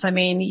difference. I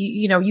mean,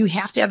 you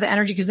have to have the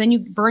energy, because then you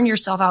burn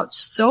yourself out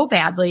so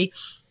badly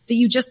that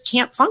you just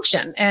can't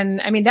function. And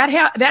I mean, that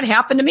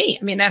happened to me.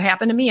 I mean, that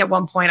happened to me at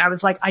one point. I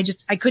was like, I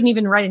couldn't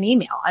even write an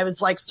email. I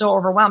was like so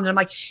overwhelmed. And I'm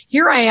like,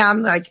 here I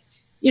am, like,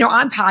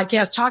 on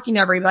podcast talking to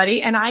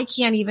everybody, and I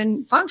can't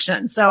even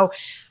function. So,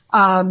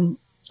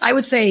 I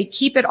would say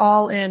keep it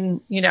all in,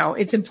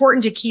 it's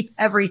important to keep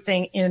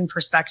everything in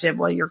perspective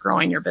while you're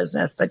growing your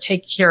business, but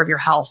take care of your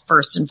health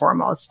first and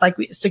foremost. Like,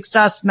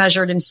 success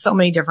measured in so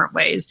many different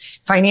ways.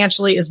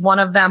 Financially is one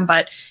of them,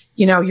 but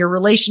your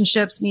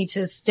relationships need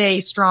to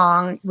stay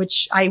strong,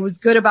 which I was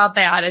good about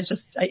that.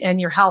 And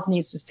your health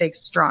needs to stay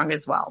strong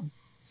as well.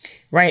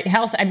 Right.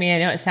 Health. I mean, I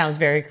know it sounds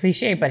very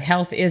cliche, but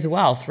health is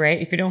wealth, right?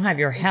 If you don't have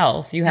your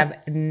health, you have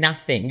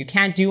nothing. You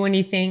can't do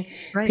anything.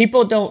 Right.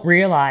 People don't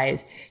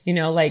realize,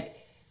 like,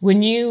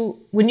 when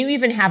you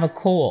even have a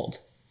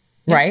cold,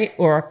 right?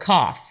 Or a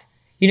cough,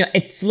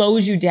 it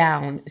slows you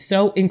down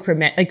so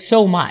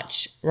so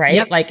much, right?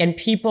 Yep. Like, and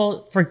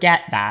people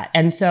forget that.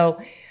 And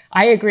so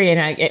I agree.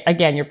 And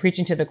again, you're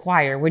preaching to the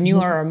choir. When you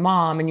are a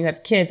mom and you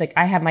have kids, like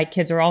I have, my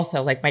kids are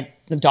also like,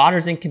 the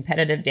daughter's in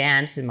competitive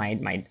dance, and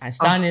my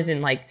son is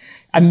in like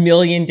a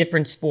million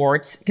different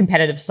sports,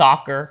 competitive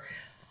soccer.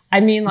 I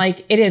mean,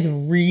 like, it is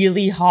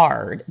really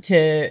hard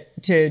to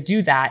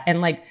do that. And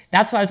like,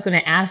 that's why I was going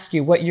to ask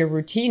you what your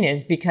routine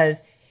is,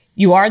 because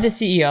you are the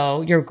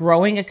CEO, you're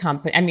growing a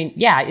company. I mean,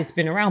 yeah, it's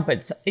been around,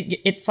 but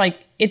it's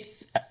like,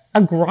 it's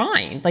a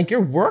grind. Like, you're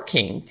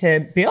working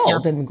to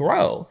build and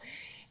grow,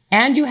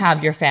 and you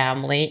have your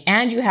family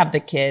and you have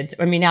the kids.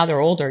 I mean, now they're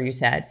older, you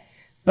said,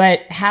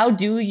 but how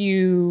are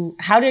you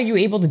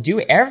able to do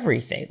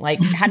everything?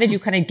 Like, how did you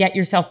kind of get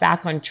yourself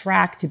back on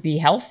track to be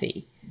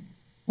healthy?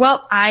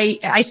 Well,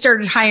 I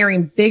started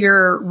hiring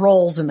bigger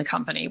roles in the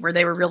company where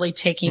they were really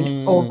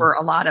taking over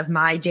a lot of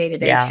my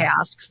day-to-day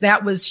tasks.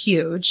 That was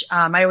huge.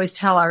 I always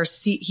tell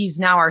he's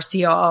now our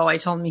COO. I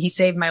told him he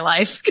saved my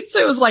life, because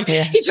it was like,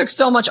 he took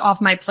so much off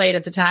my plate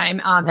at the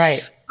time.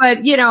 Right. But,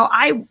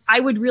 I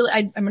would really,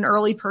 I'm an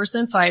early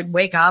person, so I'd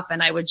wake up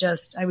and I would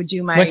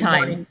do my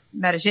morning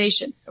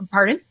meditation.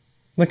 Pardon?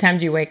 What time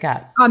do you wake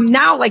up?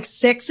 Now like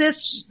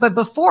 6ish, but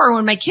before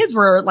when my kids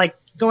were like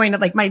going to,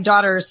 like, my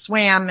daughter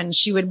swam and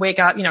she would wake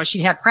up,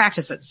 she'd have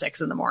practice at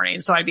 6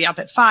 a.m. So I'd be up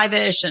at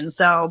 5ish. And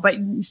so, but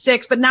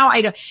 6, but now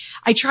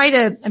I'm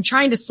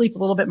trying to sleep a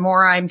little bit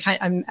more. I'm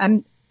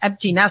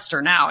empty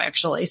nester now,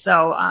 actually.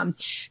 So,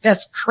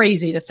 that's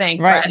crazy to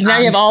think. Right. But, so now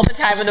you have all the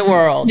time in the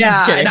world.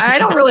 Yeah. And I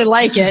don't really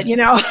like it,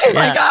 Yeah.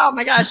 Like, oh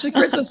my gosh, the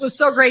Christmas was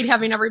so great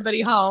having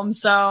everybody home.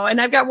 So,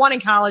 and I've got one in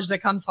college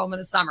that comes home in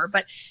the summer,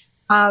 but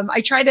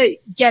I try to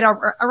get up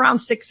around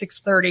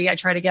 6:30. I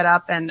try to get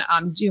up and,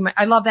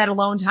 I love that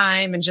alone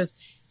time and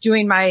just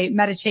doing my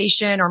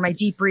meditation or my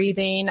deep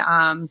breathing.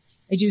 I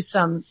do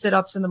some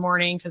sit-ups in the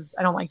morning because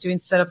I don't like doing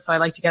sit-ups. So I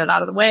like to get it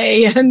out of the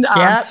way and,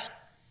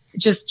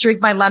 just drink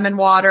my lemon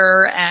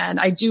water. And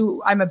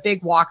I'm a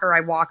big walker. I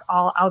walk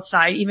all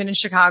outside, even in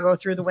Chicago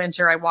through the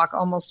winter. I walk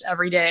almost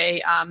every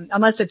day.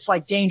 Unless it's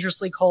like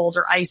dangerously cold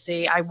or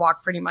icy, I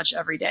walk pretty much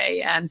every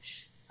day. And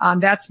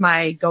that's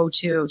my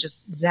go-to,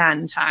 just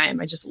Zen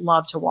time. I just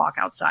love to walk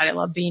outside. I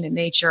love being in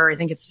nature. I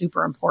think it's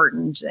super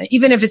important.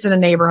 Even if it's in a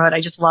neighborhood, I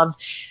just love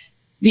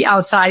the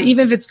outside.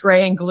 Even if it's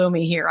gray and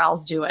gloomy here, I'll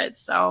do it.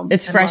 So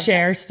it's fresh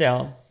air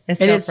still. It's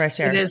still fresh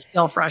air. It is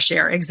still fresh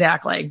air.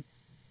 Exactly.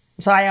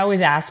 So I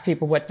always ask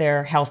people what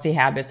their healthy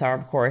habits are,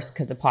 of course,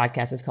 because the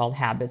podcast is called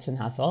Habits and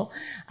Hustle.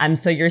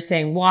 So you're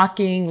saying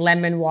walking,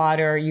 lemon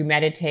water, you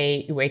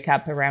meditate, you wake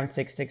up around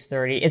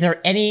 6:30. Is there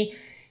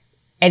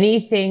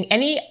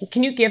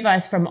can you give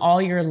us from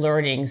all your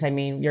learnings? I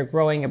mean, you're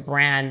growing a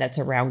brand that's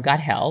around gut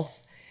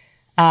health.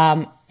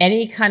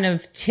 Any kind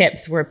of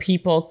tips where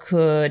people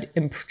could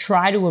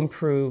try to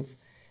improve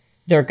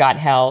their gut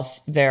health,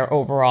 their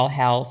overall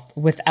health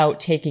without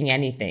taking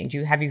anything?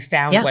 Have you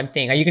found one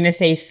thing? Are you going to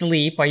say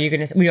sleep?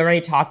 We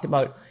already talked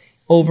about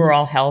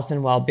overall health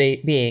and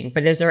well-being,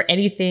 but is there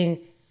anything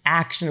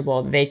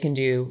actionable they can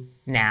do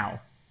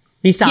now?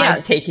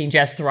 Besides taking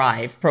Just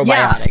Thrive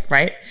probiotic,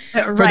 right?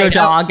 For their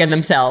dog and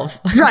themselves.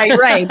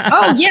 Right.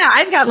 Oh yeah.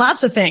 I've got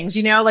lots of things,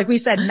 like we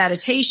said,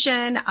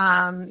 meditation,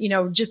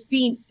 just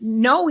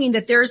knowing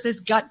that there's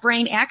this gut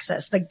brain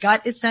axis. The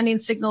gut is sending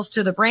signals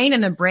to the brain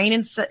and the brain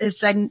is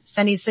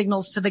sending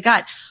signals to the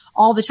gut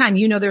all the time.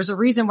 There's a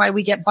reason why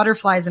we get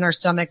butterflies in our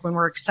stomach when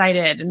we're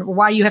excited and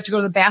why you have to go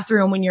to the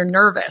bathroom when you're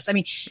nervous. I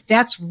mean,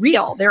 that's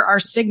real. There are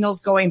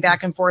signals going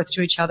back and forth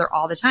to each other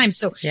all the time.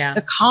 So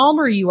the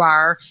calmer you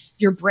are,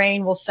 your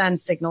brain will send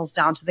signals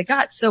down to the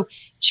gut. So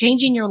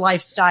changing your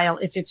lifestyle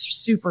if it's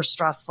super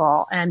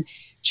stressful and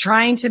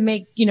trying to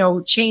make,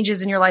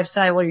 changes in your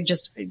lifestyle where you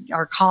just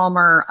are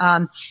calmer.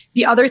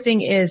 The other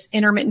thing is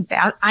intermittent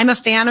fast. I'm a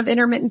fan of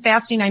intermittent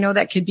fasting. I know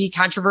that could be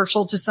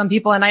controversial to some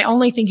people, and I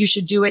only think you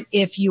should do it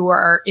if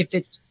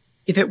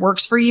it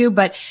works for you.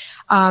 But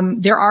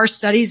there are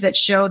studies that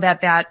show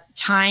that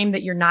time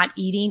that you're not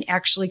eating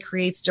actually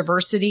creates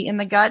diversity in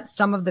the gut.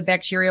 Some of the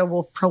bacteria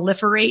will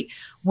proliferate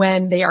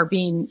when they are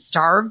being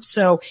starved.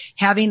 So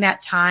having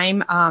that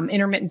time,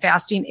 intermittent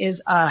fasting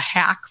is a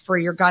hack for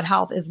your gut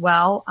health as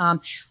well.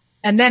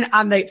 And then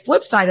on the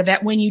flip side of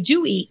that, when you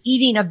do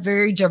eating a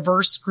very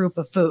diverse group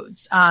of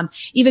foods,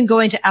 even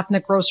going to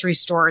ethnic grocery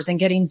stores and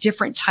getting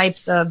different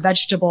types of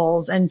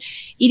vegetables and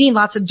eating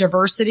lots of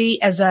diversity.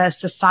 As a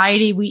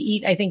society, we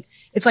eat, I think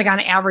it's like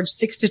on average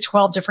 6 to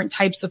 12 different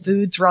types of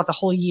food throughout the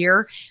whole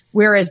year.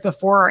 Whereas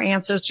before, our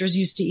ancestors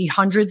used to eat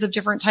hundreds of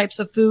different types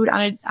of food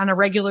on a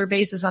regular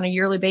basis, on a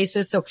yearly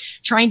basis. So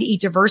trying to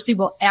eat diversity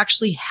will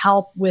actually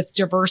help with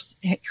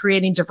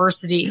creating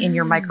diversity in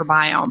your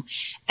microbiome.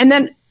 And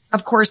then,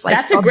 of course,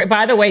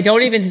 by the way,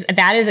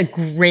 that is a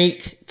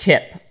great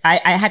tip.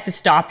 I had to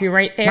stop you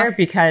right there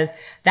because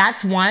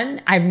that's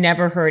one I've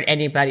never heard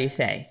anybody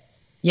say.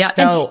 Yeah.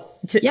 So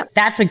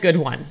that's a good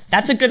one.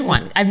 That's a good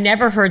one. I've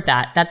never heard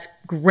that. That's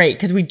great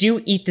because we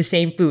do eat the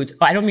same foods.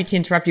 I don't mean to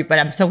interrupt you, but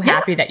I'm so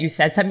happy that you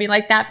said something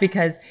like that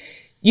because,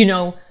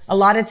 a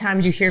lot of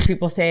times you hear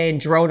people say and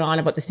drone on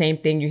about the same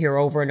thing you hear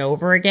over and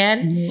over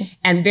again. Mm-hmm.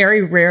 And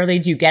very rarely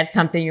do you get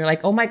something you're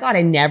like, oh my God,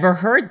 I never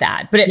heard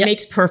that. But it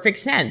makes perfect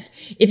sense.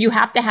 If you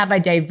have to have a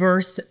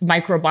diverse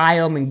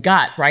microbiome and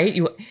gut, right?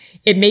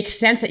 It makes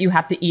sense that you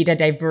have to eat a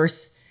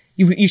diverse,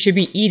 you should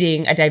be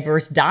eating a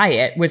diverse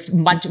diet with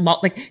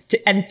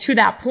and to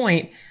that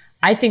point,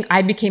 I think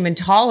I became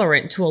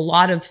intolerant to a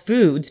lot of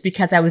foods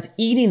because I was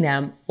eating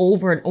them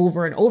over and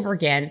over and over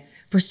again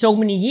for so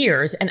many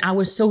years. And I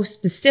was so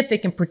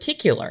specific and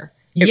particular.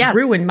 It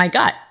ruined my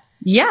gut.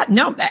 Yeah,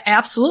 no,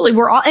 absolutely.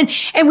 We're all,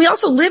 and we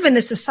also live in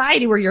this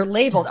society where you're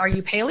labeled. Are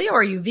you paleo?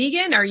 Are you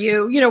vegan? Are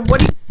you, are you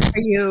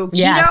keto?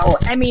 Yes.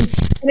 I mean,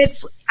 and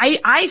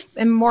I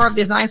am more of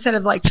this mindset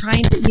of like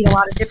trying to eat a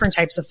lot of different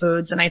types of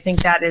foods. And I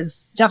think that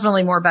is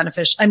definitely more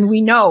beneficial. I mean, we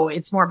know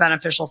it's more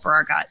beneficial for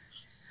our gut.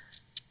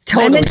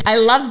 Totally. I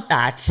love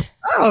that.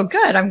 Oh,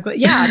 good. I'm good.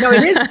 Yeah, no,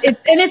 it is. And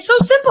it's so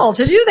simple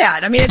to do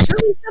that. I mean, it's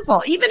really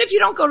simple. Even if you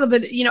don't go to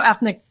the,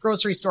 ethnic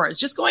grocery stores,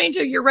 just going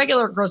to your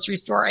regular grocery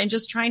store and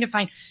just trying to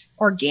find,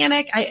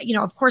 organic.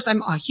 Of course,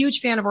 I'm a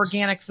huge fan of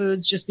organic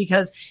foods just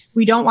because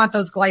we don't want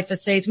those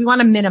glyphosates. We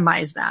want to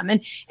minimize them.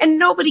 And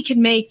nobody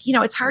can make,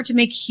 it's hard to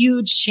make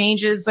huge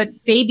changes,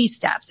 but baby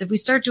steps. If we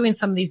start doing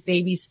some of these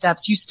baby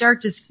steps, you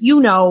start to,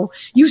 you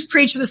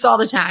preach this all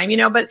the time,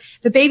 but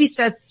the baby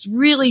steps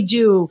really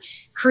do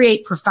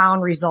create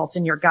profound results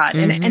in your gut,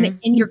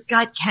 and your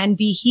gut can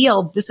be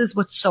healed. This is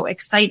what's so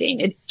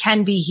exciting. It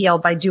can be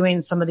healed by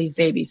doing some of these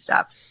baby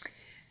steps.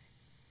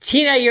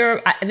 Tina,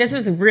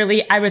 I'm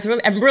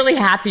really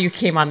happy you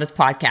came on this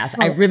podcast.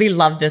 I really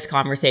loved this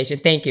conversation.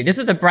 Thank you. This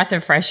was a breath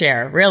of fresh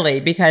air, really,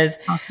 because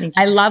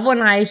I love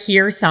when I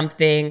hear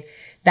something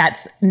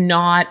that's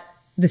not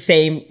the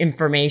same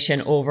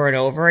information over and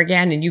over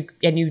again. And you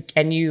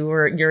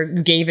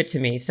gave it to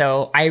me.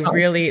 So I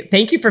really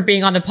thank you for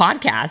being on the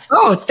podcast.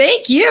 Oh,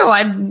 thank you.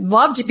 I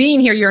loved being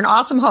here. You're an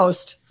awesome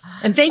host.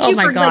 And thank you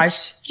for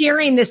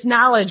sharing this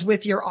knowledge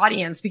with your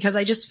audience, because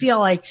I just feel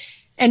like,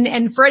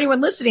 and for anyone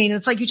listening,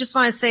 it's like, you just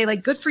want to say,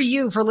 like, good for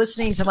you for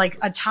listening to like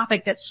a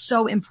topic that's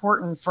so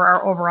important for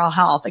our overall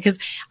health, because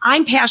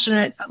I'm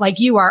passionate like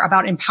you are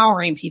about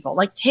empowering people,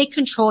 like take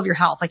control of your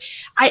health.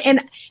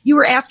 And you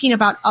were asking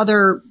about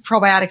other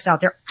probiotics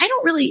out there.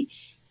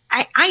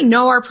 I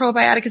know our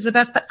probiotic is the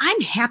best, but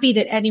I'm happy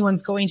that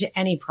anyone's going to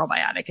any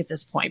probiotic at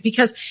this point,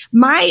 because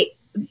my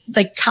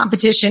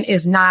competition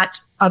is not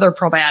other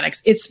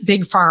probiotics. It's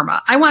big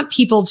pharma. I want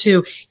people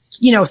to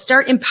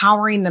start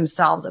empowering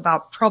themselves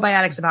about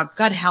probiotics, about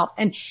gut health.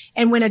 And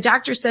when a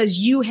doctor says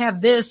you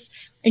have this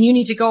and you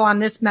need to go on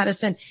this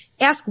medicine,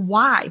 ask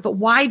why. But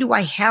why do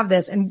I have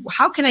this? And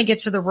how can I get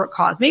to the root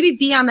cause? Maybe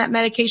be on that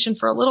medication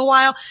for a little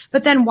while,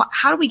 but then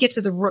how do we get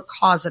to the root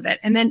cause of it?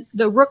 And then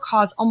the root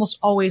cause almost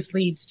always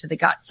leads to the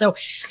gut. So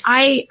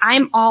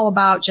I'm all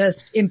about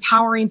just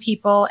empowering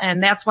people.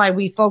 And that's why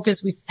we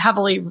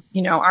heavily,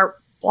 our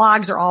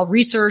blogs are all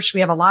research. We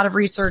have a lot of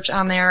research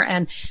on there,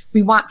 and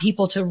we want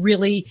people to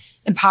really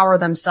empower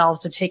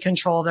themselves to take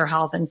control of their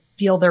health and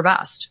feel their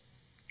best.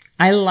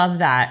 I love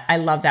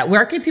that.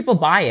 Where can people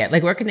buy it?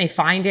 Like, where can they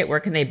find it?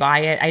 Where can they buy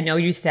it? I know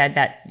you said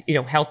that,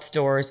 health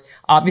stores,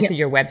 obviously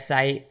your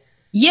website.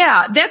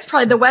 Yeah,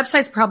 the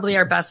website's probably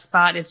our best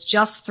spot. It's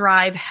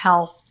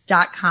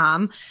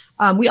justthrivehealth.com.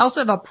 We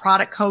also have a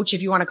product coach.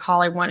 If you want to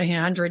call her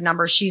 1-800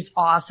 number, she's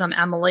awesome.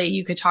 Emily,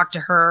 you could talk to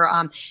her.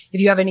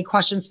 If you have any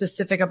questions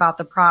specific about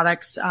the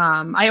products,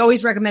 I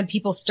always recommend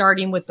people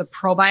starting with the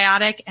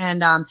probiotic,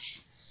 and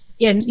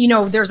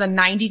there's a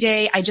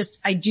 90-day.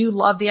 I do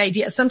love the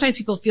idea. Sometimes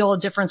people feel a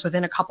difference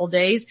within a couple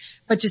days,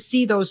 but to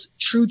see those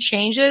true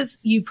changes,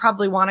 you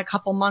probably want a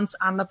couple months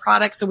on the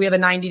product. So we have a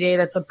 90-day.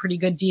 That's a pretty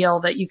good deal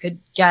that you could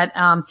get.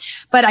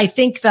 But I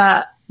think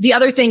the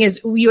other thing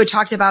is, you had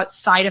talked about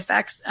side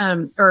effects,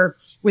 or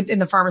within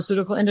the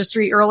pharmaceutical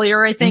industry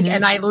earlier, I think.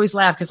 And I always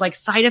laugh because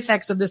side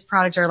effects of this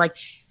product are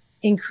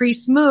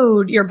increased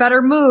mood, your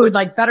better mood,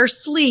 better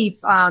sleep,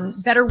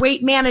 better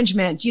weight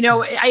management.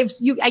 I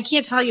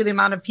can't tell you the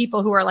amount of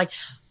people who are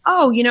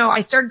I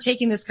started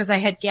taking this because I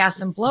had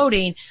gas and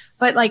bloating,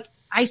 but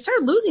I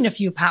started losing a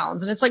few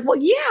pounds. And it's well,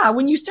 yeah,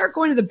 when you start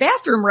going to the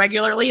bathroom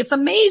regularly, it's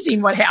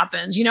amazing what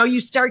happens.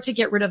 You start to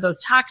get rid of those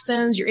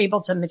toxins. You're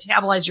able to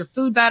metabolize your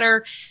food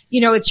better.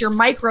 It's your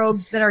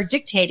microbes that are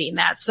dictating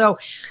that. So,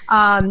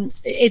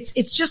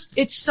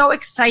 it's so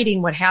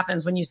exciting what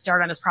happens when you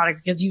start on this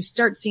product, because you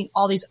start seeing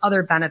all these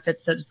other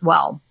benefits as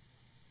well.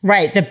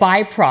 Right. The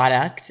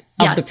byproduct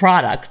of the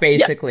product,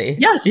 basically.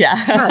 Yes. Yeah.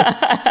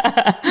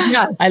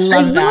 Yes. I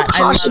love that. I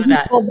caution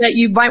people that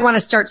you might want to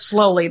start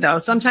slowly, though.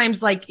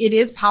 Sometimes it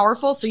is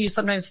powerful. So you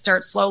sometimes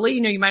start slowly.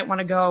 You might want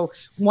to go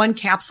one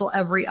capsule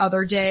every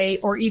other day,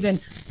 or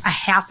even a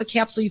half a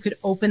capsule. You could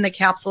open the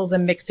capsules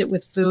and mix it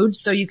with food.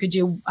 So you could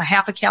do a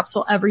half a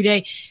capsule every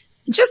day,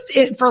 just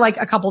for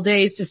a couple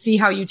days to see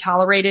how you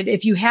tolerate it.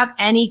 If you have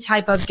any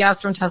type of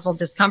gastrointestinal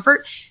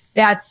discomfort,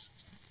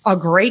 that's a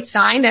great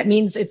sign. That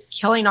means it's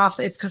killing off,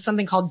 it's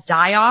something called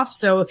die-off.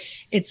 So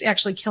it's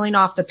actually killing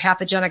off the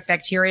pathogenic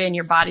bacteria, and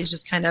your body's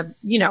just kind of,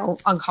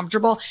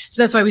 uncomfortable.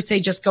 So that's why we say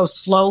just go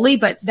slowly,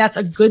 but that's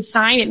a good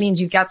sign. It means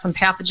you've got some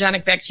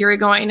pathogenic bacteria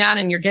going on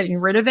and you're getting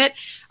rid of it.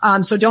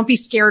 So don't be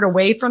scared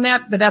away from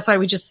that. But that's why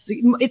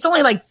it's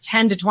only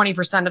 10 to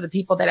 20% of the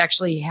people that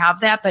actually have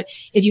that. But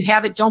if you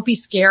have it, don't be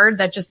scared.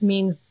 That just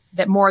means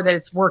that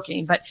it's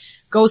working. But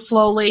go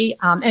slowly.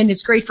 And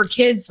it's great for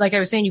kids. Like I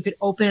was saying, you could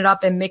open it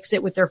up and mix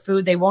it with their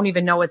food. They won't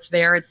even know it's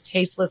there. It's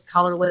tasteless,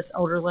 colorless,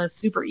 odorless,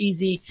 super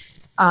easy.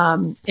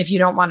 If you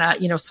don't want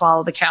to,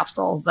 swallow the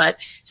capsule, but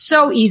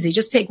so easy.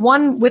 Just take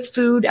one with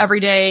food every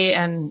day,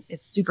 and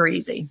it's super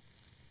easy.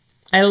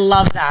 I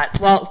love that.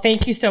 Well,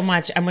 thank you so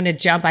much. I'm going to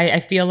jump. I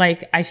feel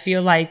like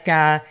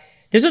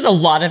this was a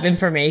lot of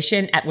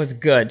information. It was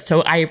good.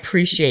 So I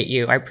appreciate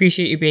you. I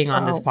appreciate you being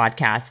on this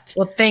podcast.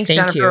 Well, thanks,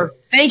 Jennifer.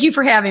 Thank you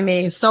for having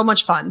me. It's so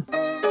much fun.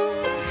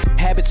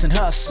 Habits and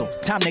hustle,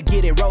 time to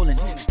get it rolling.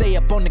 Stay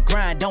up on the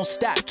grind, don't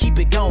stop, keep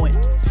it going.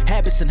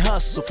 Habits and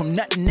hustle, from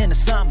nothing into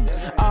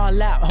something. All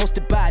Out,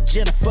 hosted by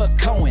Jennifer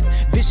Cohen.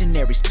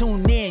 Visionaries,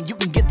 tune in, you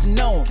can get to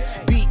know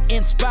them. Be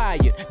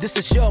inspired, this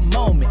is your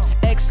moment.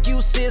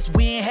 Excuses,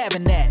 we ain't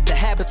having that. The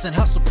Habits and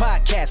Hustle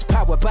podcast,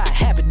 powered by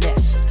Habit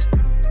Nest.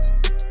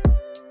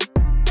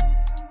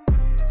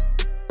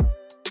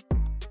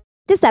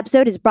 This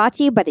episode is brought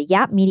to you by the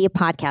Yap Media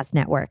Podcast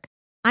Network.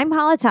 I'm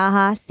Hala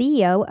Taha,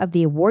 CEO of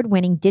the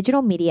award-winning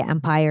digital media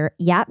empire,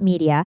 Yap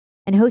Media,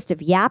 and host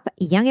of Yap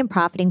Young and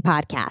Profiting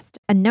Podcast,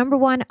 a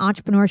 #1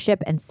 entrepreneurship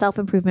and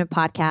self-improvement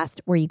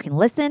podcast where you can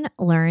listen,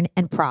 learn,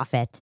 and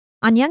profit.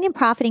 On Young and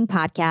Profiting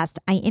Podcast,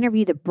 I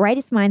interview the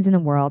brightest minds in the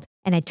world,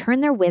 and I turn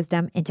their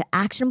wisdom into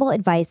actionable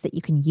advice that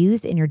you can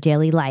use in your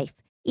daily life.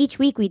 Each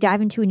week, we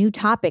dive into a new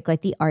topic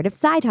like the art of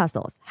side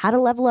hustles, how to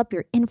level up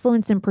your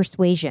influence and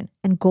persuasion,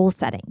 and goal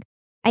setting.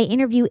 I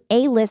interview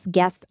A-list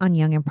guests on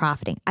Young and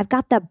Profiting. I've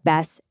got the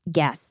best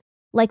guests,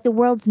 like the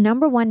world's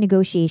 #1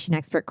 negotiation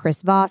expert,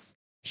 Chris Voss,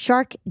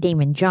 Shark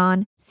Damon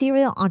John,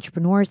 serial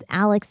entrepreneurs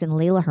Alex and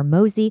Layla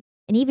Hermosi,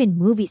 and even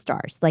movie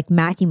stars like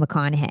Matthew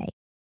McConaughey.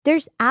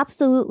 There's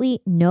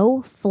absolutely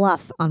no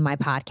fluff on my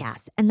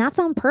podcast, and that's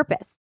on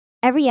purpose.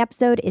 Every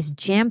episode is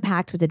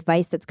jam-packed with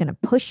advice that's going to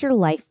push your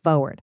life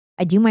forward.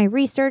 I do my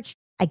research,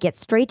 I get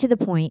straight to the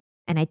point,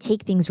 and I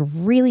take things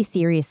really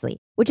seriously,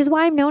 which is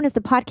why I'm known as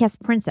the podcast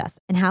princess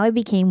and how I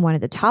became one of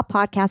the top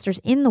podcasters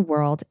in the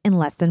world in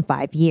less than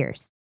 5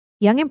 years.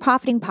 Young and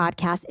Profiting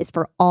Podcast is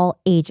for all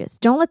ages.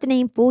 Don't let the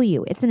name fool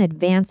you. It's an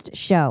advanced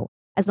show.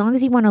 As long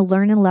as you want to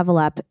learn and level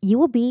up, you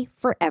will be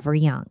forever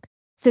young.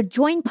 So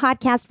join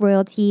podcast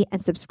royalty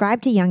and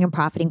subscribe to Young and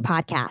Profiting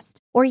Podcast,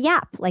 or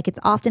YAP, like it's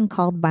often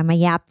called by my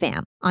YAP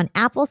fam, on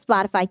Apple,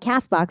 Spotify,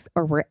 CastBox,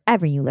 or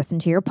wherever you listen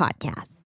to your podcasts.